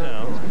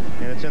touchdowns.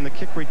 And it's in the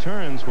kick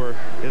returns where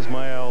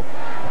Ismael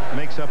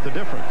makes up the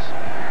difference.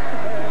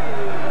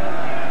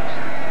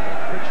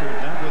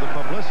 Pritchard, not with the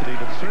publicity,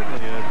 but certainly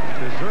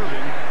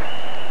deserving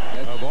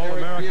of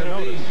All-American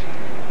notice.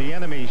 The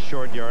enemy's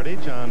short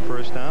yardage on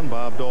first down.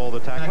 Bob Dahl, the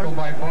tackler. Tackle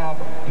by Bob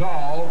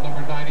Dahl,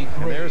 number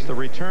 93. And there's the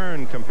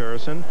return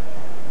comparison.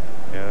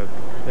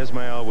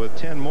 Ismael with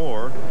 10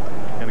 more.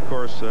 And, of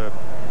course,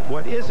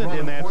 what isn't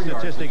in that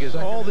statistic is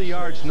all the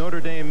yards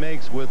Notre Dame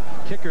makes with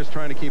kickers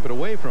trying to keep it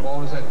away from.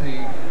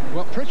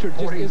 Well, Pritchard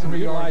just isn't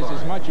utilized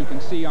as much, you can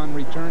see, on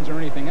returns or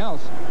anything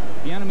else.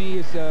 The enemy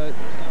is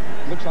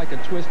looks like a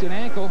twisted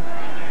ankle.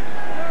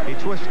 He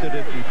twisted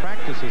it in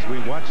practice as we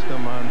watched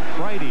them on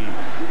Friday.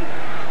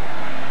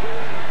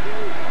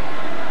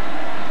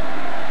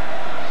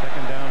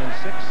 2nd down and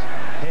 6.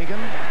 Hagan.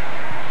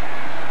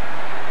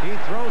 He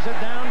throws it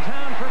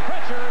downtown for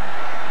Pritchard.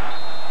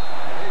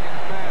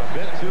 A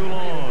bit too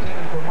long.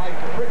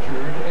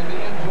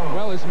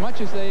 Well, as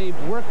much as they've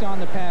worked on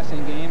the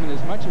passing game, game, and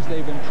as much as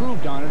they've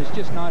improved on it, it's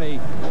just not a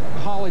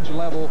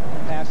college-level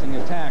passing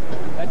attack.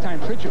 That time,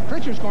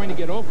 Pritchard's going to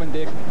get open,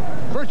 Dick,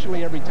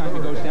 virtually every time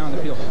he goes down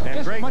the field. And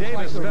just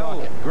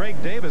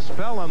Greg Davis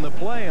fell on the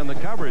play on the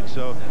coverage,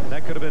 so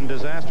that could have been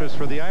disastrous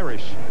for the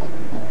Irish.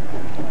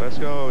 Let's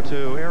go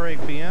to Eric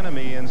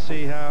Bieniemy and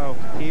see how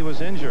he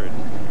was injured.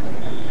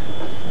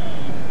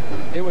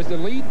 It was the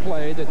lead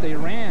play that they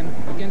ran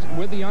against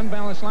with the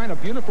unbalanced line, a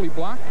beautifully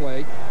blocked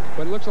play,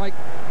 but it looks like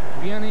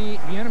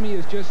Bieniemy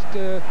is just,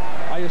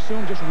 I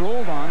assume, just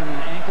rolled on and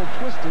an ankle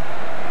twisted.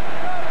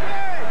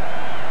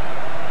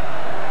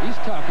 He's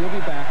tough. He'll be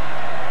back.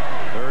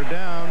 Third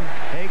down.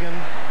 Hagan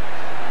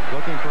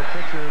looking for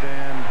Pritchard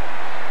and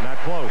not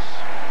close.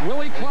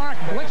 Willie Clark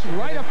blitz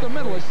right up the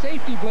middle, a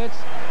safety blitz,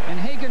 and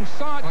Hagan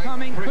saw it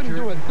coming, couldn't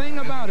do a thing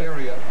about it.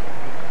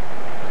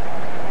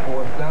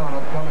 Fourth down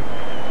upcoming.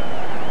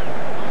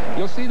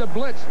 You'll see the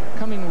blitz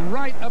coming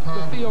right up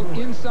the field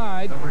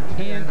inside,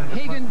 and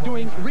Hagan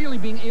really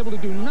being able to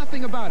do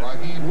nothing about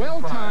it.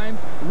 Well timed,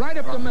 right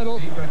up the middle,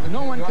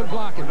 no one could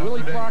block it.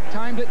 Willie Clark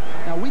timed it.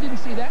 Now, we didn't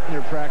see that in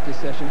their practice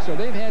session, so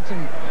they've had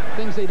some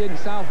things they did in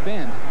South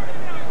Bend,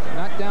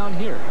 not down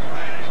here.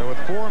 So with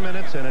 4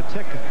 minutes and a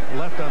tick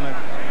left on the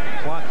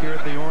clock here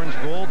at the Orange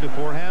Bowl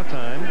before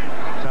halftime,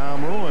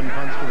 Tom Ruin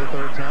punts for the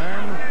third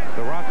time.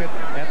 The Rocket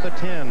at the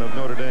 10 of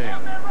Notre Dame.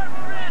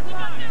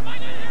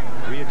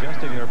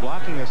 Readjusting their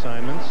blocking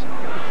assignments.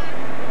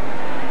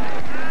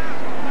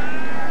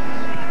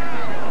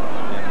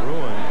 And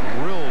Ruin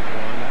drills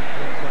one. That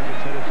looks like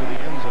it's headed to the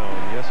end zone.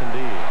 Yes,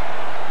 indeed.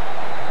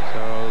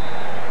 So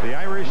the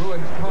Irish will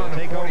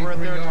take over at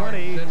their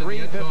 20.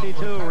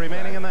 3:52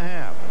 remaining in the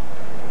half.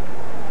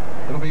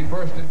 It'll be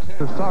first and 10.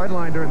 The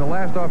sideline during the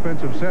last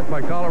offensive set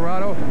by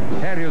Colorado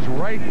had his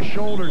right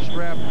shoulder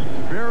strapped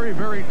very,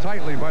 very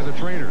tightly by the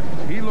trainer.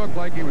 He looked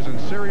like he was in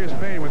serious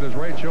pain with his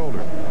right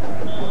shoulder.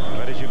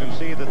 But as you can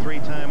see, the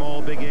three-time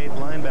All-Big 8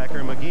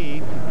 linebacker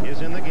McGee is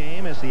in the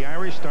game as the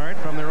Irish start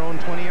from their own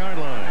 20-yard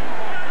line.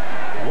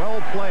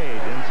 Well played,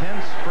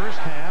 intense first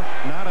half.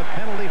 Not a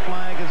penalty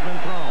flag has been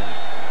thrown.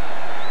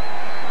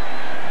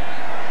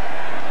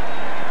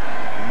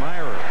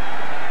 Myra.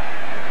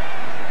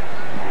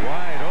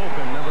 Wide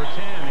open, number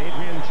 10,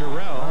 Adrian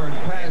Jarrell.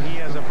 And he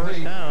has a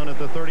first down at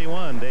the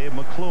 31. Dave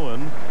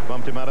McCluen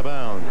bumped him out of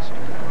bounds.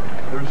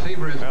 The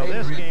receiver is Now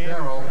this game,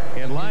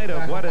 in light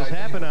of what has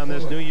happened on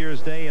this New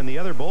Year's Day and the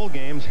other bowl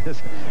games,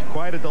 is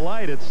quite a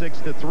delight at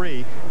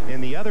 6-3.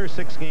 In the other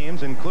 6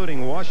 games,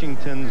 including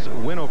Washington's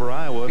win over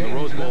Iowa in the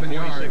Rose Bowl,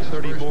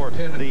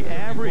 46-34, the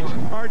average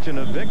margin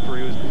of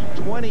victory was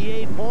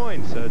 28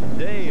 points. A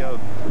day of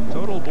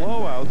total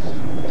blowouts,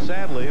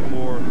 sadly,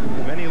 for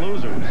many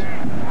losers.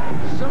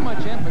 So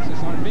much emphasis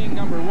on being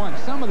number one.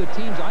 Some of the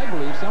teams, I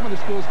believe, some of the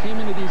schools came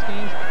into these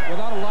games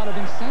without a lot of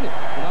incentive,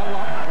 without a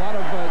lot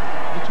of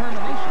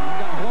determination. You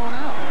got blown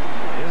out.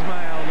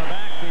 Ismail in the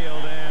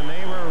backfield, and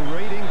they were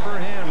waiting for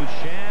him.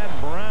 Chad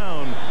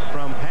Brown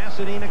from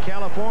Pasadena,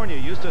 California,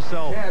 used to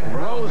sell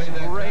Rose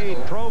Parade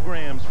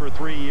programs for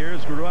 3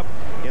 years, grew up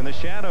in the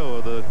shadow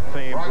of the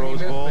famed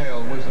Rose Bowl,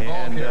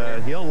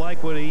 and he'll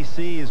like what he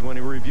sees when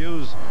he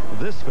reviews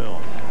this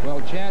film.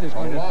 Well, Chad is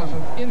going to come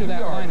into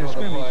that line of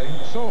scrimmage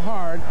so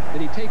hard that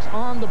he takes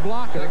on the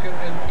blocker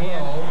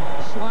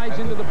and slides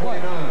into the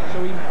play.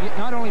 So he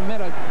not only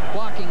met a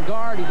blocking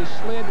guard, he just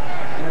slid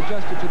and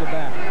adjusted to the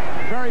back.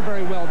 Very,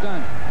 very well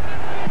done.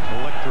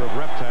 Collector of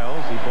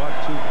reptiles. He bought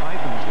 2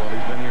 pythons while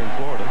he's been here in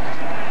Florida.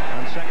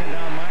 On second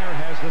down, Meyer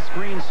has the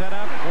screen set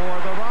up for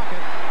the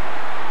Rocket.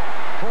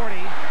 40.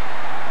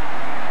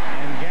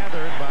 And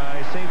gathered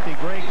by safety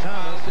Greg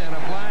Thomas, and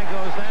a flag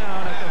goes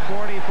down at the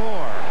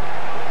 44.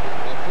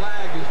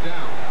 Is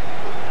down.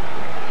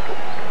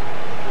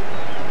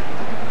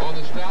 On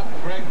the stop,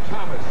 Greg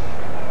Thomas.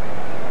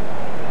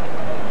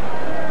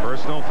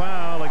 Personal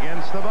foul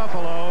against the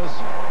Buffaloes.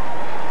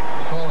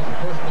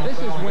 This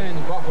is when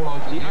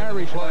the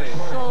Irish are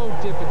so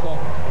difficult.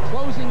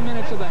 Closing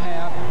minutes of the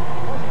half.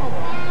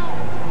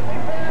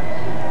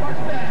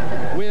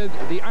 With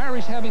the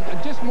Irish having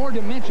just more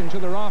dimension to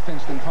their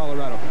offense than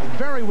Colorado.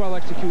 Very well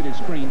executed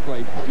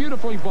screenplay.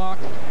 Beautifully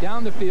blocked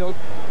down the field,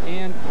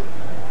 and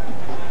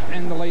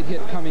the late hit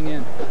coming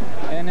in.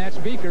 And that's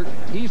Beaker.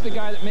 He's the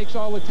guy that makes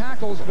all the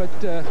tackles, but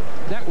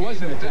that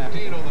wasn't a tackle.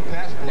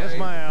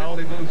 Ismail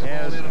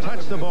has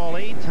touched the ball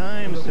 8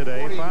 times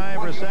today,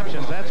 5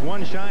 receptions. That's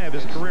 1 shy of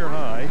his career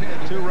high.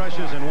 2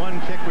 rushes and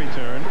 1 kick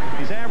return.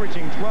 He's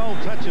averaging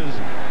 12 touches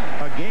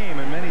a game,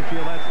 and many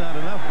feel that's not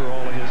enough for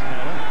all of his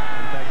talent.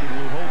 In fact, even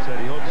Lou Holt said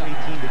he hopes 18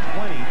 to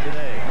 20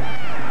 today.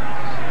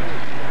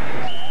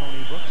 This is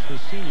Tony Brooks, the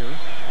senior,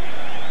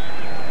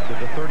 to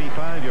the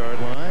 35-yard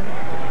line.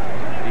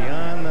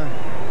 Beyond the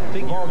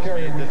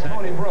figures.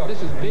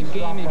 This is big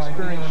game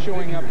experience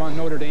showing up on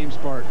Notre Dame's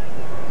part.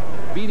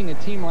 Beating a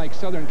team like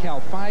Southern Cal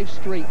 5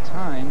 straight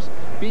times,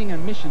 being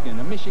in Michigan,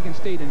 a Michigan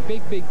State in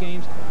big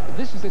games.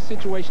 This is a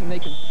situation they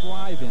can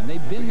thrive in.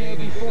 They've been there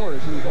before,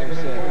 as we've all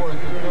said. Well,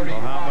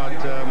 how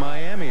about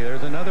Miami?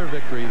 There's another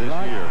victory this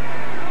year.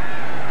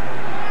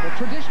 The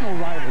traditional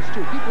rivals,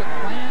 too. People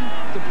that plan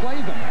to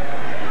play them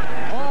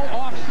all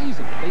off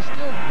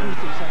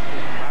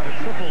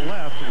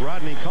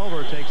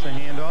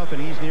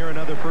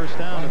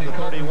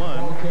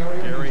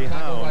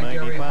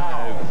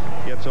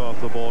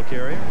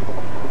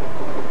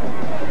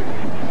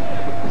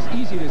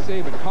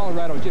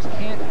Colorado just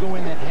can't go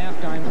in at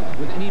halftime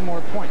with any more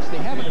points. They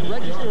haven't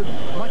registered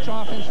much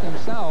offense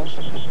themselves,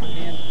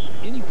 and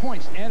any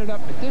points added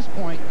up at this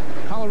point,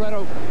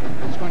 Colorado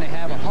is going to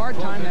have a hard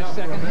time that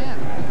second half.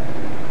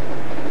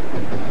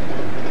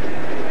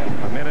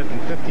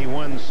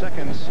 1:51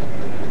 seconds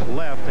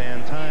left,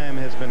 and time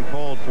has been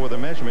called for the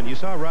measurement. You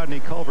saw Rodney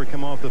Culver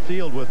come off the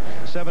field with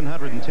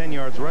 710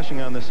 yards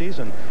rushing on the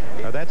season.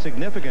 That's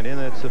significant, and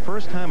it's the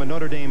first time a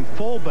Notre Dame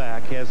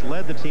fullback has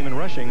led the team in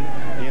rushing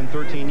in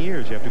 13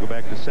 years. You have to go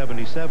back to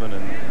 77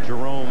 and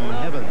Jerome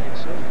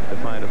Evans to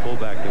find a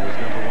fullback that was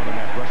 #1 in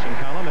that rushing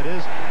column. It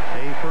is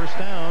a first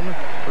down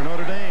for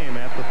Notre Dame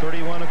at the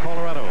 31 of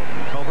Colorado.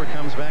 And Culver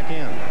comes back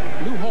in.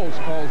 Lou Holtz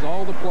calls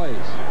all the plays.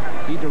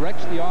 He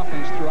directs the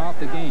offense throughout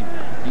the game.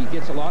 He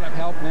gets a lot of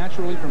help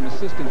naturally from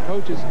assistant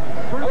coaches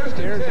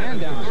upstairs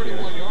and downstairs.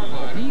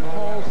 He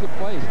calls the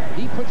plays.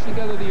 He puts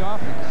together the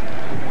offense.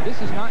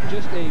 This is not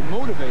just a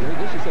motivator.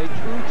 This is a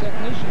true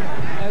technician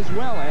as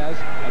well as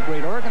a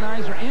great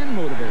organizer and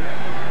motivator.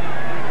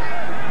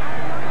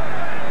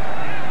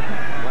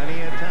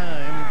 Plenty of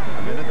time.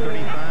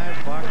 1:35.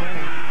 Clock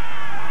running.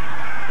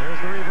 There's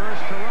the reverse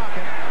to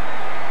Rocket.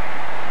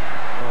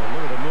 Oh,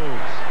 look at the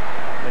moves.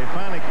 They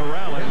finally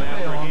corral him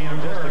after a gain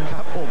of just a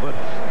couple, but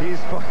he's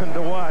fun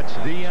to watch.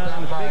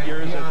 Dion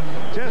figures. It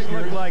just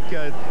looked like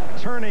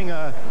turning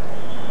a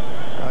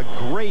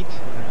great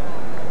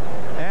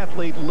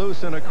athlete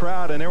loose in a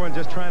crowd, and everyone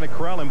just trying to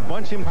corral him,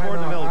 bunch him toward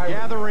the middle,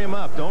 gather him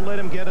up, don't let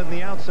him get on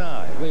the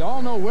outside. They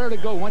all know where to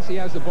go once he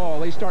has the ball.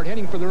 They start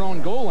heading for their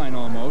own goal line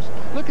almost.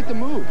 Look at the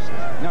moves.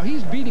 Now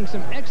he's beating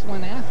some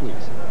excellent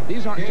athletes.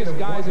 These aren't just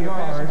guys that are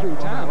passing through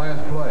town.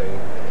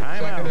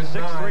 Timeout,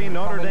 6-3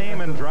 Notre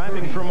Dame and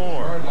driving for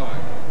more.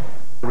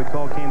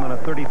 Recall came on a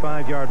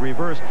 35-yard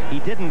reverse. He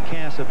didn't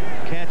catch a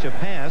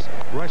pass,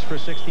 rushed for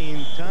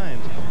 16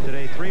 times.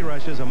 Today, 3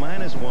 rushes, a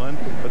 -1,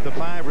 but the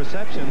 5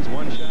 receptions,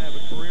 1 shy of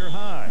a career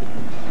high.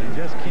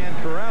 They just can't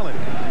corral him.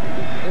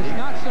 It's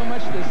not so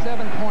much the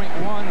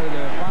 7.1 or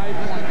the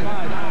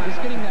 5.5. It's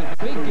getting that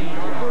big game,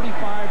 the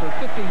 35 or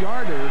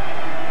 50-yarder,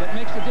 that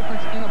makes the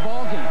difference in a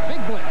ball game.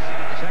 Big blitz.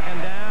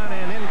 Second down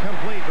and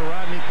incomplete to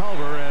Rodney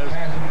Culver as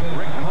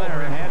Rick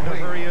Meyer had to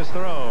hurry his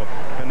throw.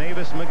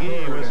 Canavis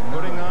McGee was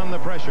putting on the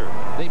pressure.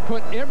 They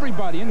put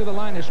everybody into the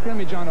line of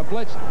scrimmage on a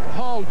blitz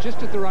called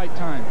just at the right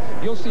time.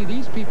 You'll see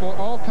these people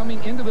all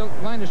coming into the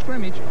line of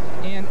scrimmage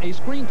and a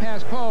screen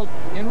pass called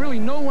and really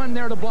no one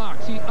there to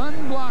block. See,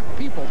 unblocked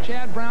people.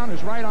 Chad Brown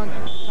is right on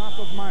top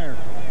of Meyer.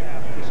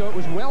 So it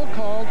was well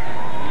called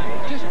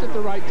just at the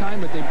right time,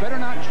 but they better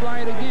not try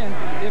it again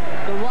if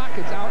the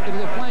Rocket's out into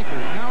the flanker.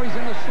 Now he's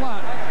in the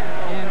slot,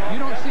 and you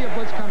don't see a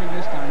blitz coming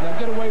this time. They'll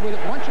get away with it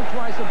once or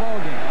twice a ball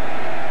game.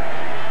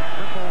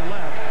 Triple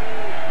left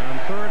on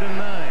 3rd and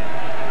 9.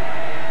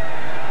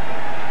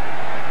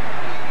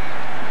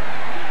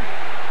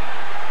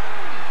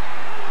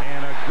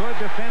 And a good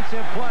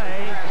defensive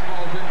play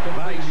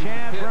by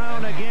Chad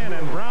Brown again,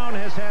 and Brown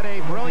has had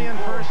a brilliant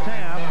first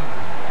half,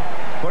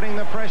 putting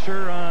the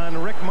pressure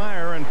on Rick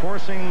Meyer and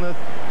forcing the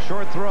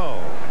short throw.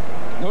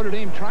 Notre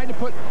Dame tried to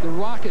put the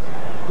Rocket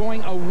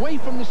going away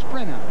from the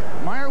sprint out.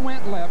 Meyer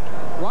went left,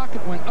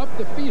 Rocket went up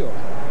the field,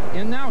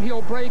 and now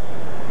he'll break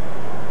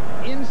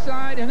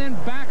inside and then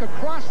back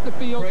across the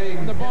field.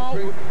 The ball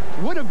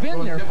would have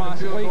been there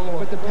possibly,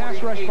 but the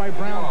pass rush by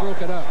Brown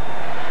broke it up.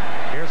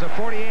 Here's a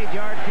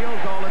 48-yard field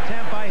goal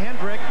attempt by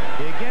Hendrick.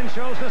 He again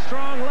shows the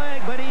strong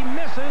leg, but he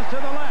misses to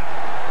the left.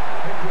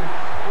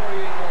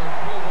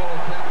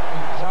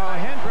 So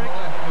Hendrick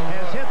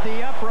has hit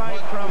the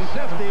upright from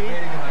 50,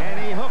 and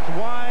he hooked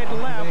wide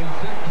left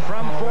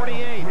from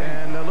 48.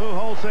 And Lou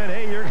Holtz said,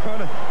 hey, you're going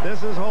to,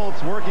 this is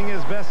Holtz working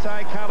his best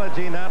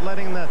psychology, not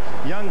letting the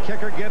young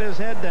kicker get his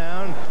head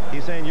down.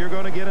 He's saying, you're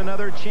going to get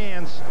another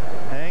chance.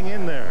 Hang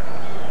in there.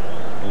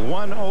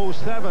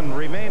 1:07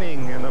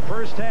 remaining in the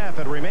first half.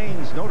 It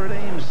remains Notre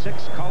Dame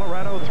 6,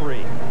 Colorado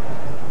 3.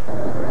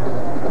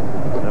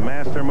 The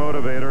master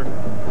motivator,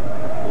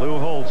 Lou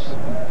Holtz,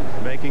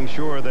 making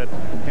sure that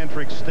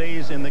Hendrick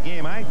stays in the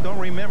game. I don't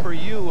remember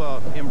you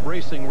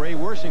embracing Ray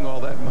Wersching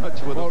all that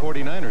much with the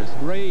 49ers.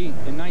 Ray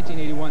in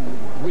 1981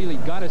 really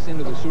got us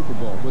into the Super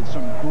Bowl with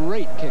some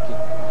great kicking.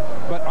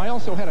 But I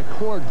also had a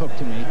cord hooked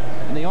to me,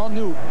 and they all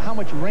knew how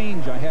much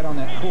range I had on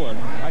that cord.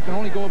 I can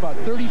only go about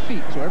 30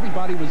 feet, so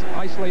everybody was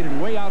isolated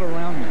way out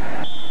around me.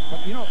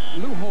 But, you know,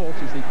 Lou Holtz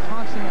is the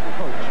consummate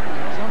coach.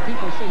 Some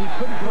people say he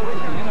couldn't coach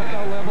at the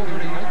NFL level.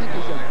 I think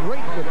he's a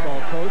great football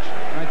coach,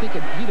 and I think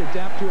he'd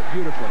adapt to it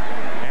beautifully.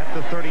 At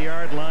the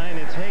 30-yard line,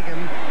 it's Hagan.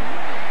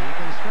 He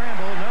can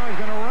scramble. Now he's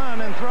going to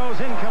run and throws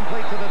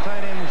incomplete to the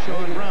tight end,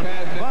 Sean Brown.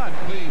 But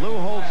Lou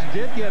Holtz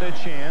did get a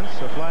chance.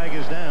 The flag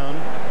is down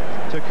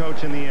to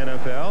coach in the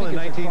NFL in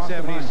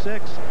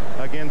 1976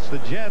 against the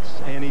Jets,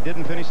 and he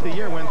didn't finish the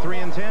year, went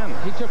 3-10.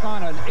 He took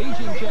on an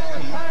aging Jet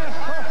team.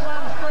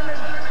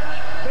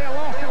 They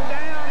lost him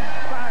down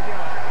 5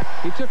 yards.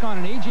 He took on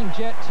an aging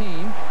Jet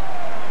team,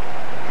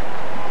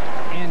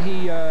 and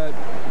he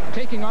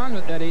taking on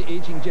that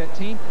aging Jet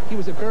team, he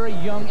was a very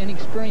young,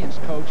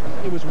 inexperienced coach.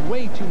 It was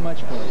way too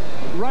much for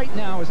him. Right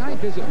now, as I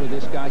visit with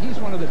this guy, he's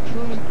one of the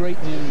truly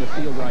great men in the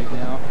field right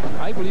now.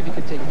 I believe he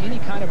could take any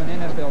kind of an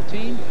NFL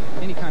team,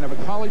 any kind of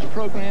a college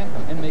program,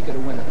 and make it a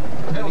winner.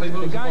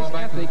 The guy's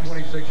ethics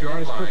and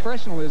his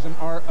professionalism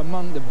are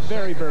among the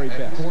very, very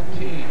best.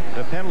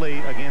 The penalty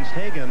against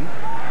Hagan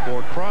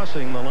for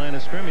crossing the line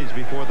of scrimmage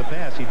before the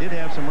pass. He did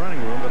have some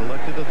running room, but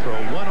elected to throw.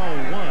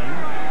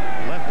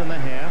 1:01 left in the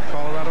half.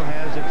 Colorado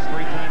has its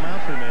 3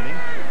 timeouts remaining.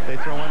 They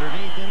throw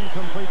underneath,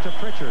 incomplete to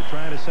Pritchard,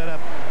 trying to set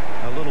up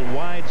a little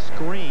wide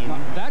screen.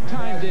 That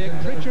time, Dick,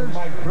 Pritchard's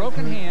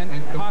broken hand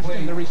cost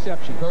him the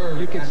reception.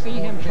 You could see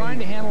him trying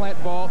to handle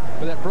that ball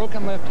with that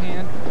broken left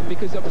hand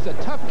because it was a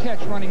tough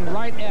catch running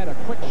right at a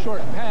quick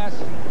short pass.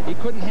 He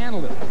couldn't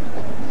handle it.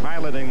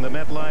 Piloting the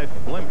MetLife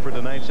blimp for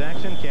tonight's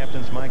action,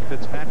 captains Mike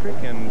Fitzpatrick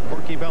and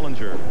Corky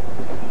Bellinger.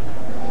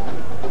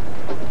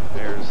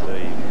 There's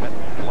the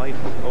MetLife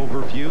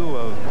overview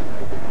of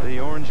the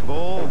Orange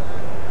Bowl.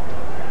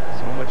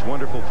 So much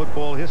wonderful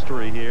football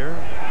history here.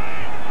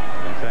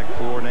 In fact,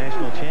 4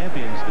 national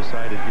champions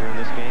decided here in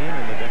this game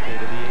in the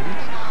decade of the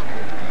 80s.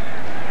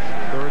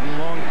 3rd and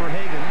long for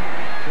Hagan.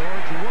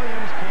 George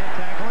Williams can't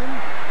tackle him.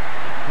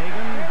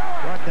 Hagan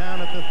brought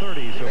down at the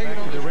 30. So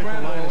back to the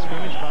original line of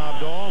scrimmage. Bob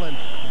Dahl and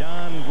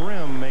Don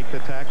Grimm make the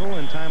tackle,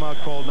 and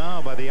timeout called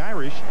now by the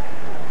Irish,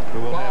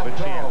 who will have a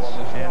chance.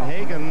 And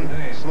Hagan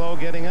slow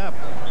getting up.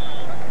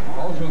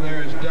 Also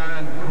there is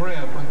Don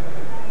Grimm.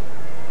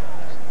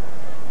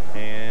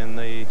 And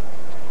the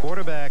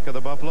quarterback of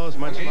the Buffaloes,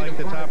 much like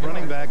the top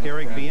running back,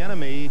 Eric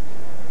Bieniemy,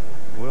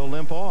 will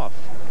limp off.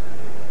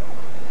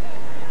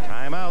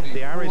 Timeout.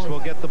 The Irish will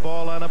get the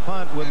ball on a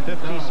punt with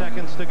 50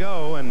 seconds to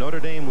go, and Notre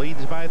Dame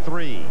leads by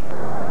 3.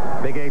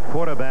 Big 8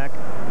 quarterback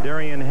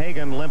Darian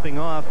Hagan limping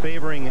off,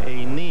 favoring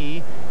a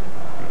knee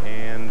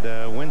and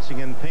wincing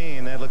in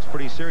pain. That looks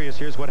pretty serious.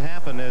 Here's what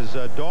happened as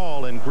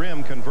Dahl and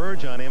Grimm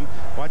converge on him.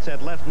 Watch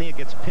that left knee. It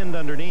gets pinned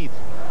underneath.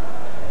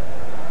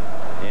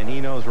 And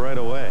he knows right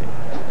away.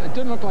 It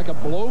didn't look like a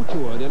blow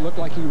to it. It looked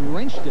like he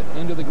wrenched it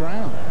into the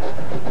ground.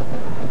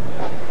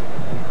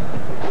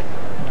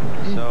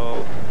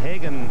 So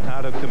Hagan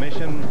out of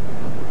commission.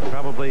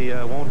 Probably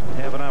won't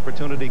have an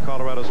opportunity,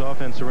 Colorado's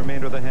offense, the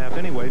remainder of the half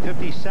anyway.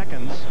 50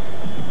 seconds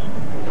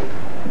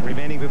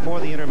remaining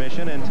before the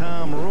intermission, and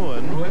Tom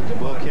Ruin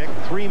will kick.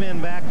 3 men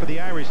back for the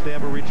Irish. They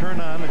have a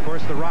return on. Of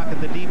course, the Rocket,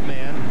 the deep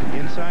man,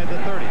 inside the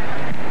 30.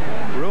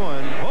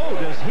 Ruin, oh,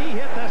 does he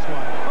hit this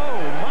one?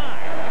 Oh, my!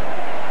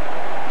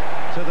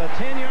 To the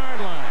 10-yard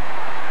line.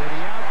 Did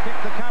he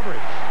outkick the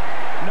coverage?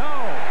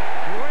 No.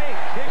 Great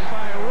kick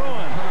by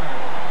Ruin.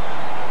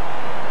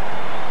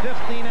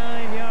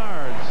 59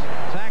 yards.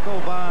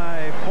 Tackled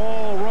by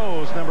Paul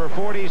Rose, number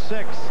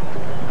 46.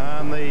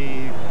 On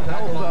the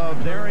health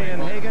of Darian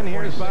Hagan,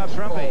 here's Bob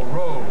Trumpy.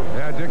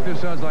 Yeah, Dick, this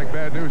sounds like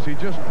bad news. He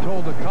just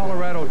told the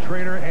Colorado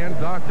trainer and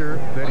doctor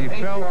that he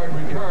felt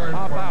it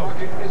pop out.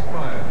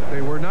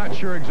 They were not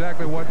sure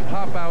exactly what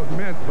pop out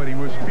meant, but he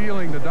was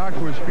feeling, the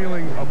doctor was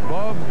feeling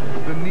above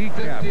the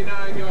kneecap. He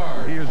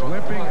is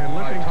limping and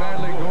limping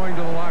badly going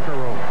to the locker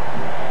room.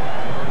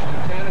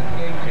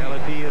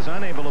 LP is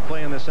unable to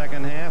play in the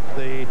second half.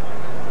 The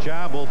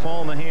job will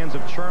fall in the hands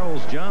of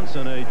Charles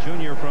Johnson, a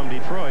junior from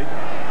Detroit.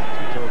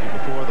 I told you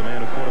before, the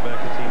man who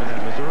quarterbacked the team in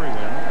that Missouri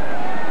win.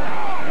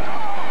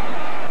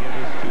 Give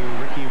this to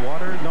Ricky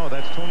Waters. No,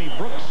 that's Tony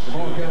Brooks,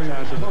 who gets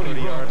out to the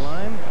 30-yard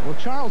line. Well,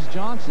 Charles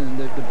Johnson,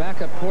 the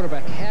backup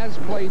quarterback, has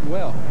played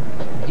well.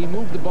 He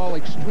moved the ball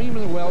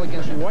extremely well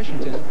against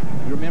Washington.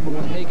 You remember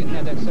when Hagan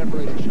had that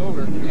separated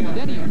shoulder. And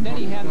then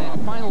he had that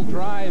final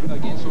drive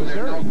against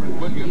Missouri.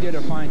 He did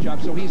a fine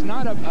job. So he's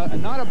not a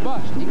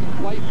bust. He can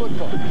play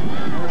football.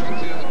 First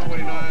and 10 at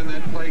 29.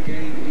 That play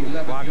gained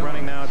 11 Clock yards.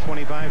 running now at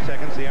 25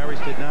 seconds. The Irish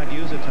did not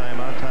use a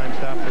timeout. Time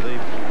stop for the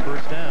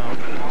first down.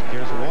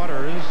 Here's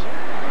Waters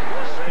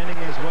spinning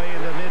his way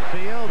into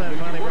midfield and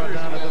finally brought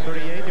down at the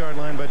 38-yard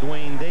line by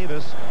Dwayne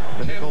Davis.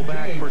 The nickel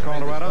back for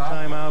Colorado.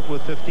 Timeout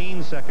with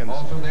 15 seconds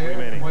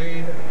remaining.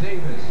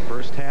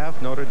 First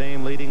half, Notre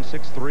Dame leading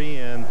 6-3,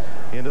 and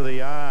into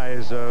the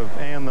eyes of,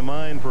 and the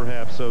mind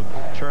perhaps, of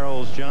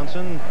Charles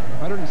Johnson.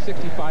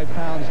 165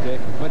 pounds,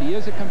 Dick, but he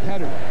is a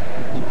competitor.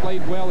 He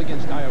played well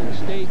against Iowa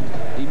State.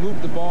 He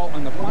moved the ball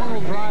on the final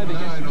drive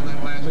against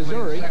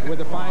Missouri with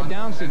a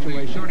 5-down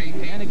situation,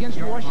 and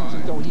against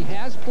Washington. So he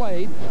has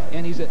played,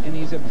 and he's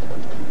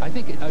I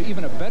think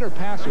even a better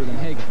passer than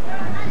Hagan.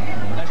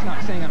 That's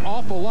not saying an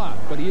awful lot,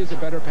 but he is a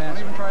better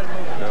passer.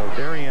 So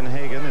Darian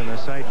Hagan, in the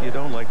sight you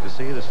don't like to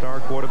see, the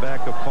star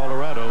quarterback of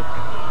Colorado,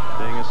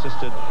 being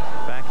assisted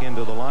back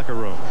into the locker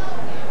room.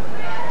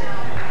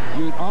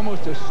 You'd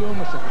almost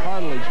assume it's a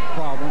cartilage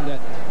problem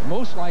that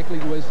most likely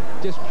was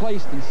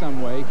displaced in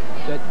some way,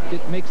 that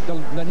it makes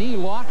the knee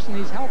locks and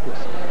he's helpless.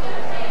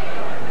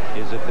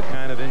 Is it the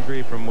kind of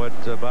injury, from what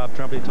Bob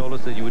Trumpy told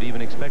us, that you would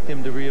even expect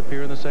him to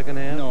reappear in the second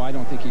half? No, I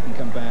don't think he can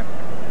come back.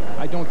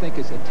 I don't think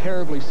it's a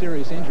terribly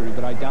serious injury,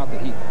 but I doubt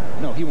that he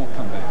won't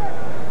come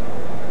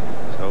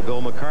back. So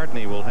Bill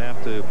McCartney will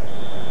have to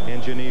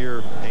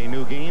engineer a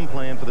new game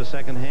plan for the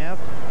second half,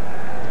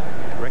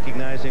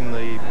 recognizing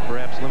the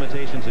perhaps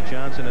limitations of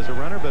Johnson as a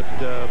runner, but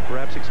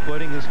perhaps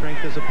exploiting his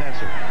strength as a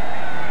passer.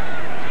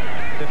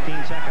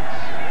 15 seconds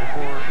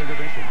before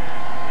intervention.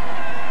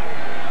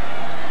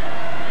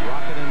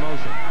 Rocket in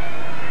motion.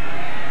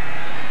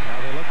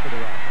 Now they look for the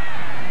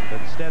rocket,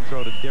 but instead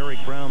throw to Derek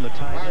Brown, the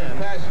tight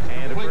end,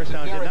 and a first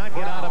down. Did not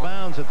get out of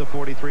bounds at the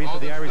 43, so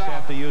the Irish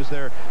have to use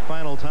their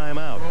final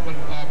timeout.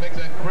 Makes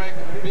that Greg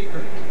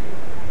Beaker.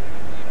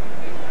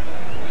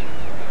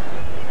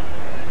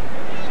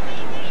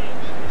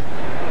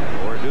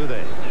 Or do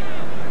they?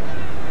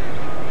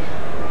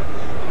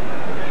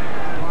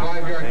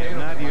 They have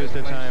not used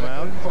a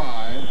timeout.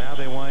 Now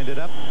they wind it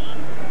up,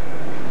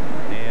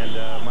 and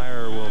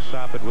Meyer will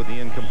stop it with the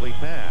incomplete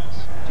pass.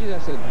 Gee,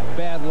 that's a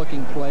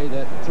bad-looking play,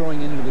 that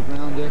throwing into the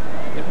ground, Dick.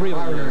 It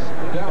really is.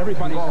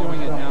 Everybody's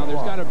doing it now.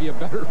 There's got to be a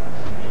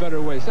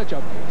better way. Such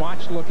a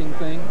botched-looking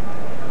thing.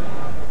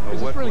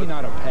 Because it's really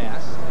not a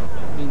pass.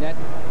 I mean, that,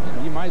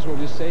 you might as well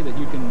just say that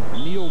you can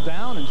kneel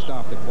down and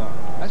stop the clock.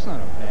 That's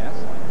not a pass.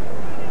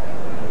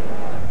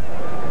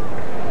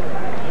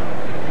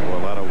 Well,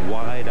 a lot of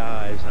wide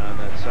eyes on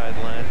that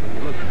sideline. When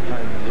you look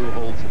behind Lou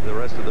Holtz and the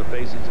rest of the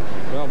faces.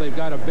 Well, they've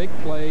got a big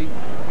play.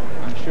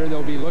 I'm sure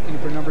they'll be looking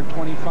for number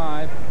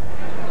 25.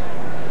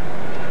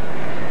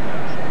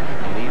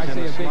 And he's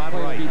in the slot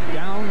right. Will be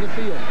down the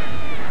field.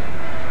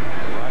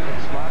 Rocket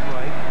slot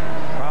right.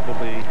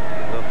 Probably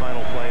the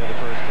final play of the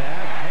first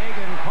half.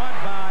 Hagan caught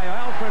by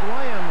Alfred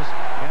Williams,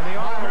 and the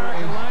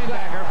All-American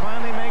linebacker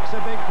finally makes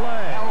a big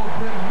play.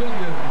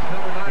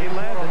 He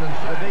led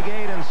the Big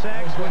 8 in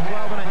sacks with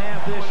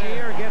 12.5 this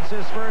year. Gets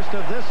his first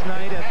of this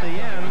night at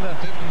the end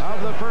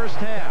of the first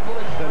half.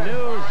 The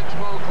news,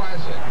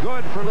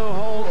 good for Lou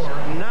Holtz,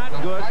 not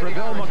good for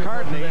Bill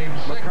McCartney.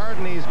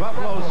 McCartney's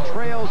Buffaloes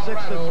trail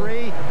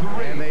 6-3,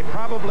 and they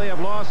probably have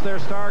lost their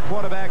star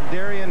quarterback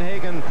Darian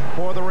Hagan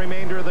for the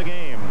remainder of the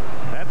game.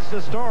 That's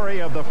the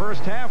story of the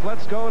first half.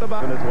 Let's go to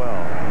Bob as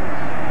well.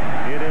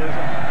 It is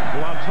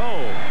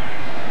Blateau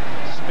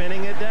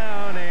spinning it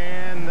down,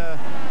 and the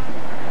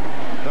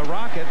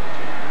Rocket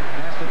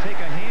has to take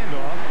a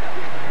handoff,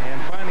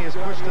 and finally is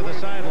pushed to the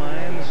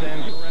sidelines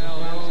and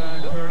corralled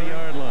inside the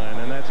 30-yard line.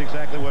 And that's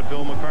exactly what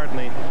Bill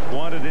McCartney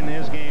wanted in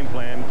his game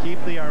plan.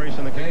 Keep the Irish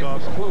in the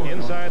kickoffs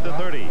inside the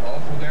 30.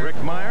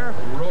 Rick Meyer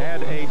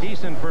had a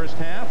decent first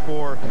half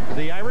for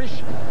the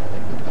Irish,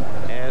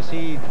 as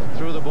he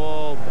threw the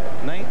ball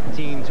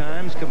 19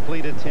 times,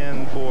 completed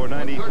 10 for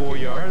 94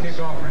 yards.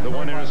 The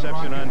one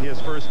interception on his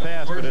first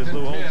pass, but as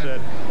Lou Holtz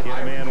said, he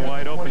had a man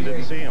wide open,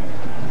 didn't see him.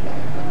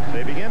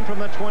 They begin from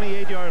the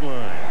 28-yard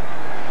line.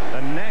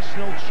 The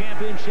national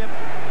championship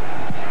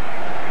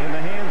in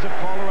the hands of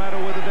Colorado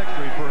with a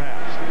victory,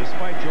 perhaps,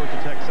 despite Georgia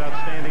Tech's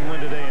outstanding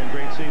win today and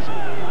great season.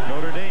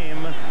 Notre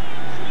Dame,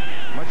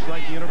 much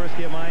like the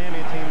University of Miami,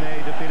 a team they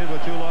defeated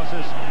with 2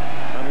 losses,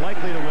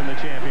 unlikely to win the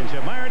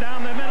championship. Meyer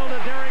down the middle to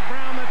Derek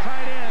Brown, the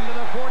tight end, to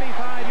the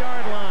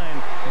 45-yard line.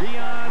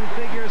 Dion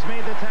Figures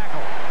made the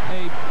tackle.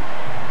 A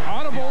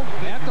audible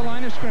at the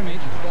line of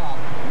scrimmage.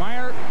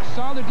 Meyer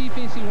saw the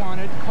defense he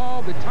wanted,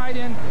 called the tight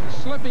end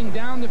slipping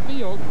down the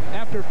field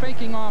after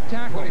faking off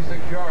tackle.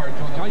 26 yards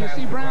on the Now you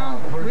see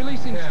Brown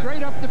releasing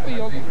straight up the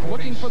field,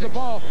 looking for the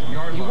ball.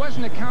 He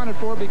wasn't accounted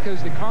for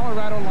because the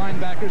Colorado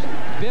linebackers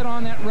bid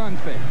on that run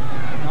fake.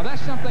 Now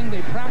that's something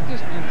they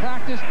practiced,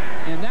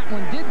 and that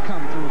one did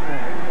come through for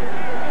him.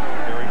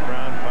 Derek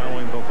Brown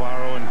following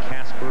Bavaro and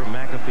Casper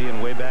McAfee,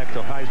 and way back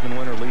to Heisman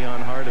winner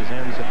Leon Hart as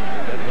ends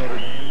at Notre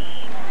Dame.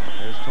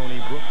 There's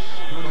Tony Brooks.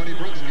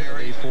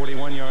 Gary. A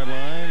 41-yard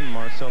line.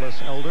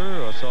 Marcellus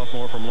Elder, a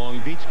sophomore from Long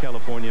Beach,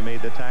 California,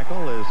 made the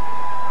tackle as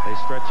they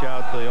stretch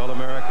out the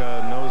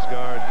All-America nose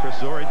guard Chris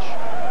Zorich.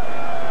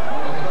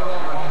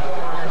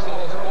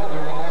 Marcellus Elder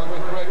along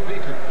with Greg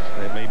Beaker.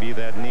 It may be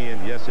that knee,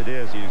 and yes, it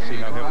is. You see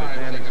how heavily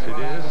bandaged it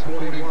is,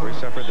 where he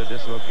suffered the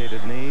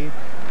dislocated knee.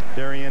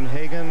 Darian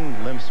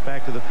Hagan limps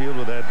back to the field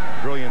with that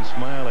brilliant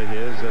smile of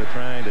his,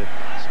 trying to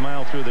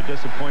smile through the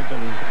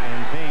disappointment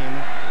and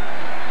pain.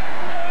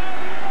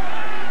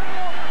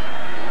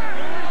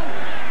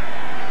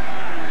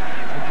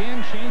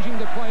 Again, changing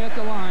the play at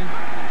the line.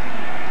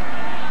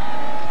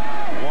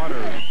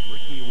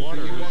 Ricky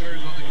Waters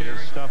is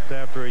stuffed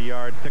after a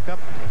yard pickup.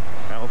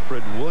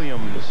 Alfred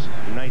Williams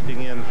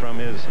knifing in from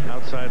his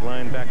outside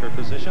linebacker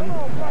position.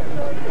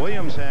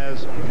 Williams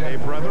has a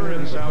brother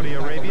in Saudi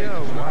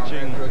Arabia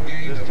watching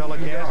this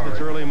telecast. It's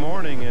early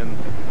morning in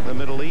the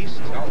Middle East.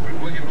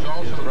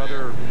 His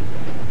brother,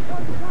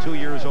 2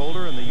 years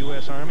older in the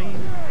U.S. Army.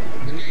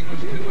 The game was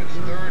 2, it's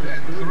 3rd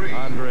and 3.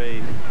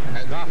 Andre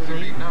at the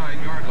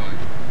 39-yard line.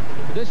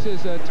 This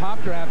is a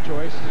top draft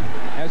choice,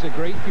 has a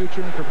great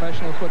future in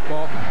professional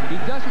football. He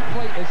doesn't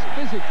play as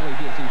physically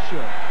as he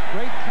should.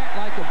 Great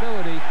cat-like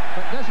ability,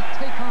 but doesn't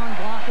take on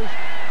blockers.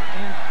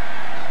 And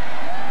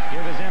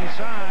it is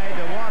inside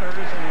to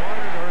Waters, and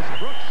Waters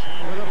Brooks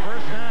with a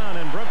first down,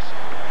 and Brooks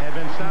had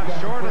been stopped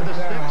short of the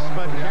sticks,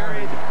 but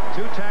carried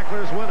 2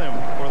 tacklers with him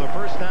for the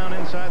first down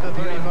inside the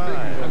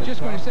 35. I'm just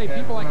going to say, say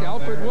people like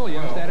Alfred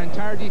Williams, that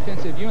entire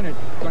defensive unit,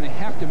 going to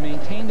have to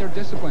maintain their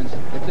disciplines.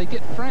 If they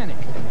get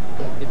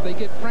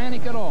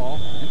frantic at all,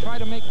 and try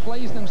to make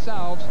plays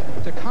themselves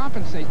to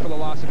compensate for the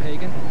loss of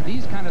Hagan,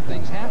 these kind of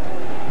things happen.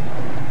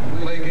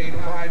 Play gain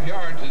 5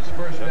 yards. It's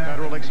first The down.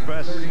 Federal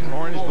Express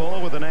Orange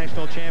Bowl with the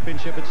national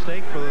championship at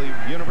stake for the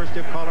University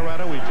of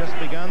Colorado. We've just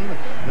begun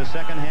the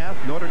second half.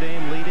 Notre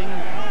Dame leading.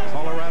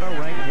 Colorado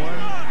ranked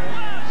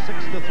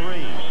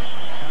 6-3.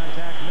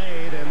 Contact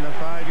made, and the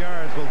 5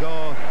 yards will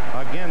go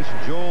against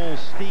Joel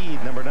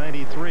Steed, number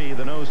 93,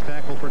 the nose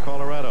tackle for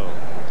Colorado.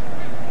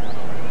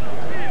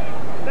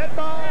 Dead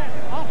ball,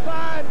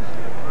 offside,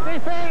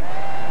 defense,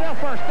 still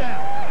first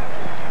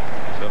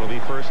down. So it'll be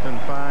 1st and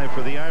 5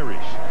 for the Irish.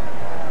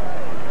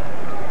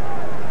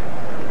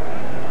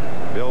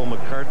 Bill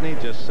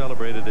McCartney just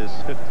celebrated his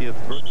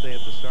 50th birthday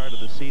at the start of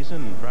the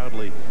season and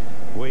proudly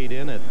weighed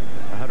in at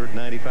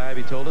 195,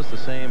 he told us, the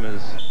same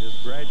as his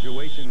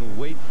graduation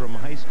weight from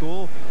high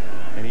school.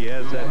 And he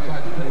has that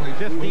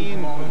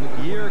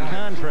 15-year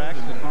contract.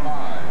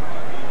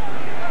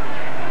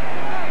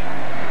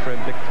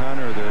 Fred Dick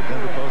Connor, the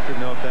Denver Post,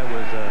 didn't know if that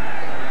was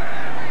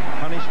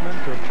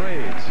punishment or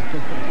praise.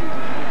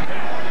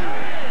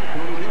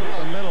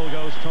 The middle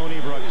goes Tony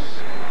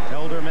Brooks.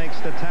 Elder makes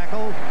the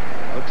tackle.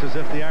 Looks as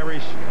if the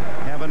Irish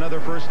have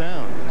another first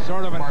down.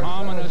 Sort of an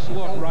ominous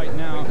look right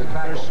now.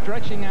 They're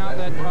stretching out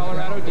that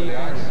Colorado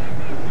defense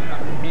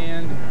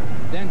and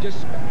then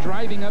just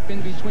driving up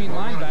in between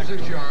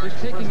linebackers. Just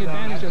taking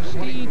advantage of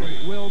Steed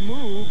will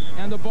move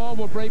and the ball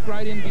will break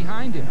right in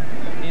behind him.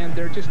 And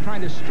they're just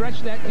trying to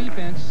stretch that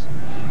defense.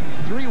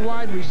 3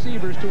 wide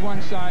receivers to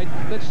one side.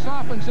 That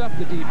softens up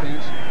the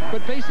defense.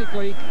 But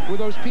basically, with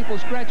those people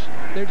stretched,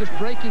 they're just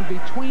breaking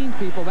between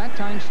people. That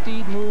time,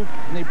 Steed moved,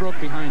 and they broke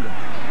behind him.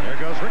 There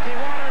goes Ricky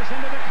Waters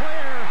into the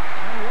clear,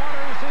 and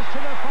Waters is to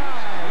the 5.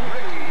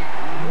 Ricky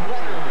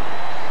Waters.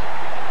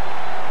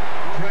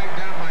 Dragged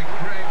down by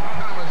Craig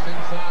Thomas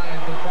inside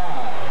the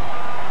 5.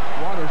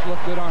 Waters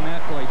looked good on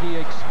that play. He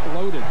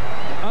exploded.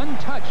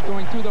 Untouched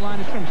going through the line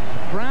of scrimmage.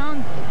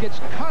 Brown gets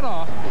cut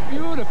off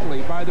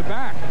beautifully by the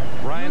back.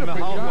 Brian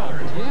Mahalgo.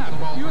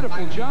 Yeah,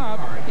 beautiful job.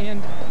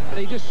 And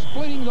they just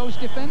splitting those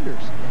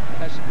defenders.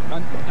 That's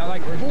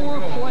like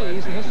 4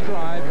 plays in this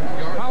drive.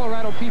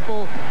 Colorado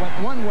people went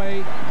one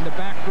way and the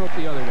back broke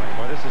the other way.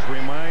 Well, this is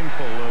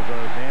remindful of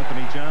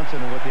Anthony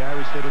Johnson and what the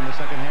Irish did in the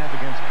second half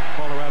against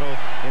Colorado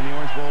in the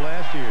Orange Bowl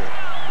last year.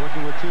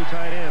 Working with 2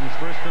 tight ends,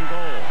 1st and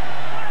goal.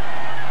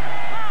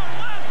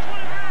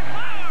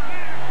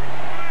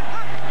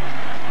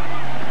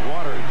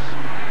 Waters,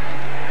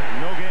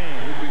 no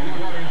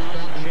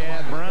gain.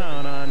 Chad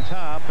Brown on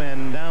top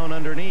and down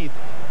underneath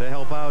to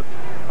help out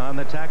on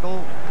the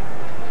tackle.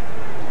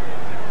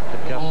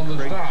 On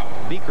the stop,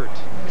 Beekert.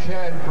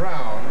 Chad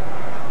Brown.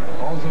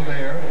 Also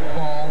there,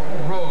 Paul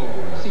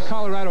Rose. See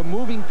Colorado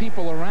moving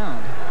people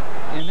around.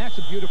 And that's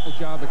a beautiful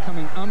job of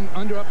coming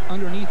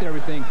underneath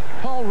everything.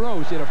 Paul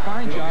Rose did a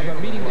fine job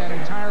of meeting that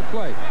entire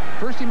play.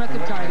 First he met the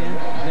tight end,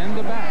 then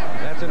the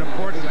back. That's an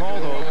important call,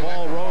 though.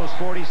 Paul Rose,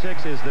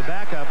 46, is the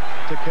backup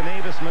to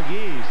Canavis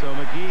McGee, so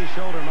McGee's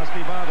shoulder must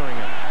be bothering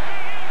him.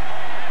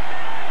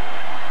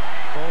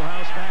 Full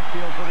house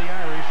backfield for the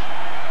Irish,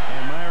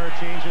 and Meyer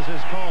changes his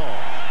call.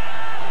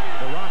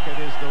 The Rocket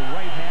is the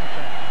right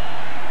halfback.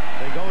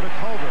 They go to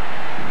Culver.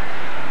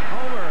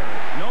 Culver,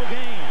 no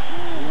gain.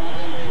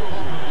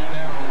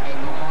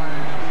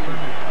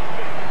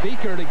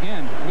 Beekert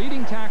again,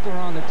 leading tackler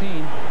on the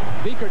team.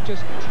 Beekert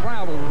just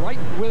traveled right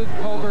with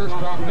Culver,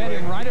 met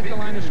him right at the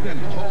line of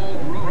scrimmage.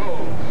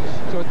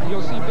 So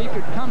you'll see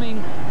Beekert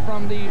coming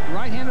from the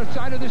right-hand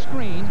side of the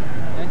screen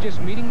and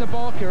just meeting the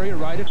ball carrier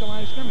right at the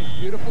line of scrimmage.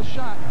 Beautiful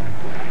shot.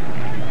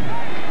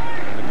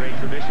 In the great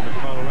tradition of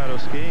Colorado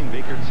skiing,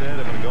 Beekert said,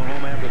 I'm going to go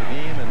home after the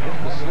game and hit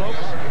the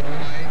slopes.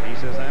 He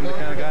says, I'm the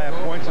kind of guy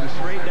that points him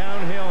straight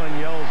downhill and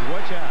yells,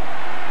 watch out.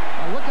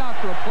 Look out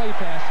for a play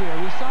pass here.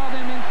 We saw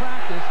them in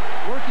practice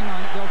working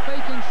on it. They'll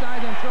fake inside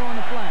and throw on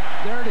the flat.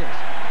 There it is.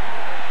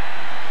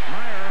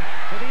 Meyer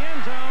to the end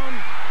zone.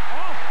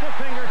 Off the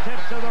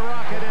fingertips of the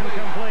Rocket,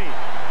 incomplete.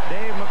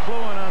 Dave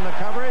McLuhan on the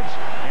coverage,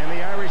 and the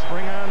Irish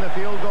bring on the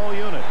field goal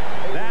unit.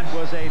 That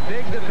was a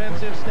big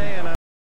defensive stay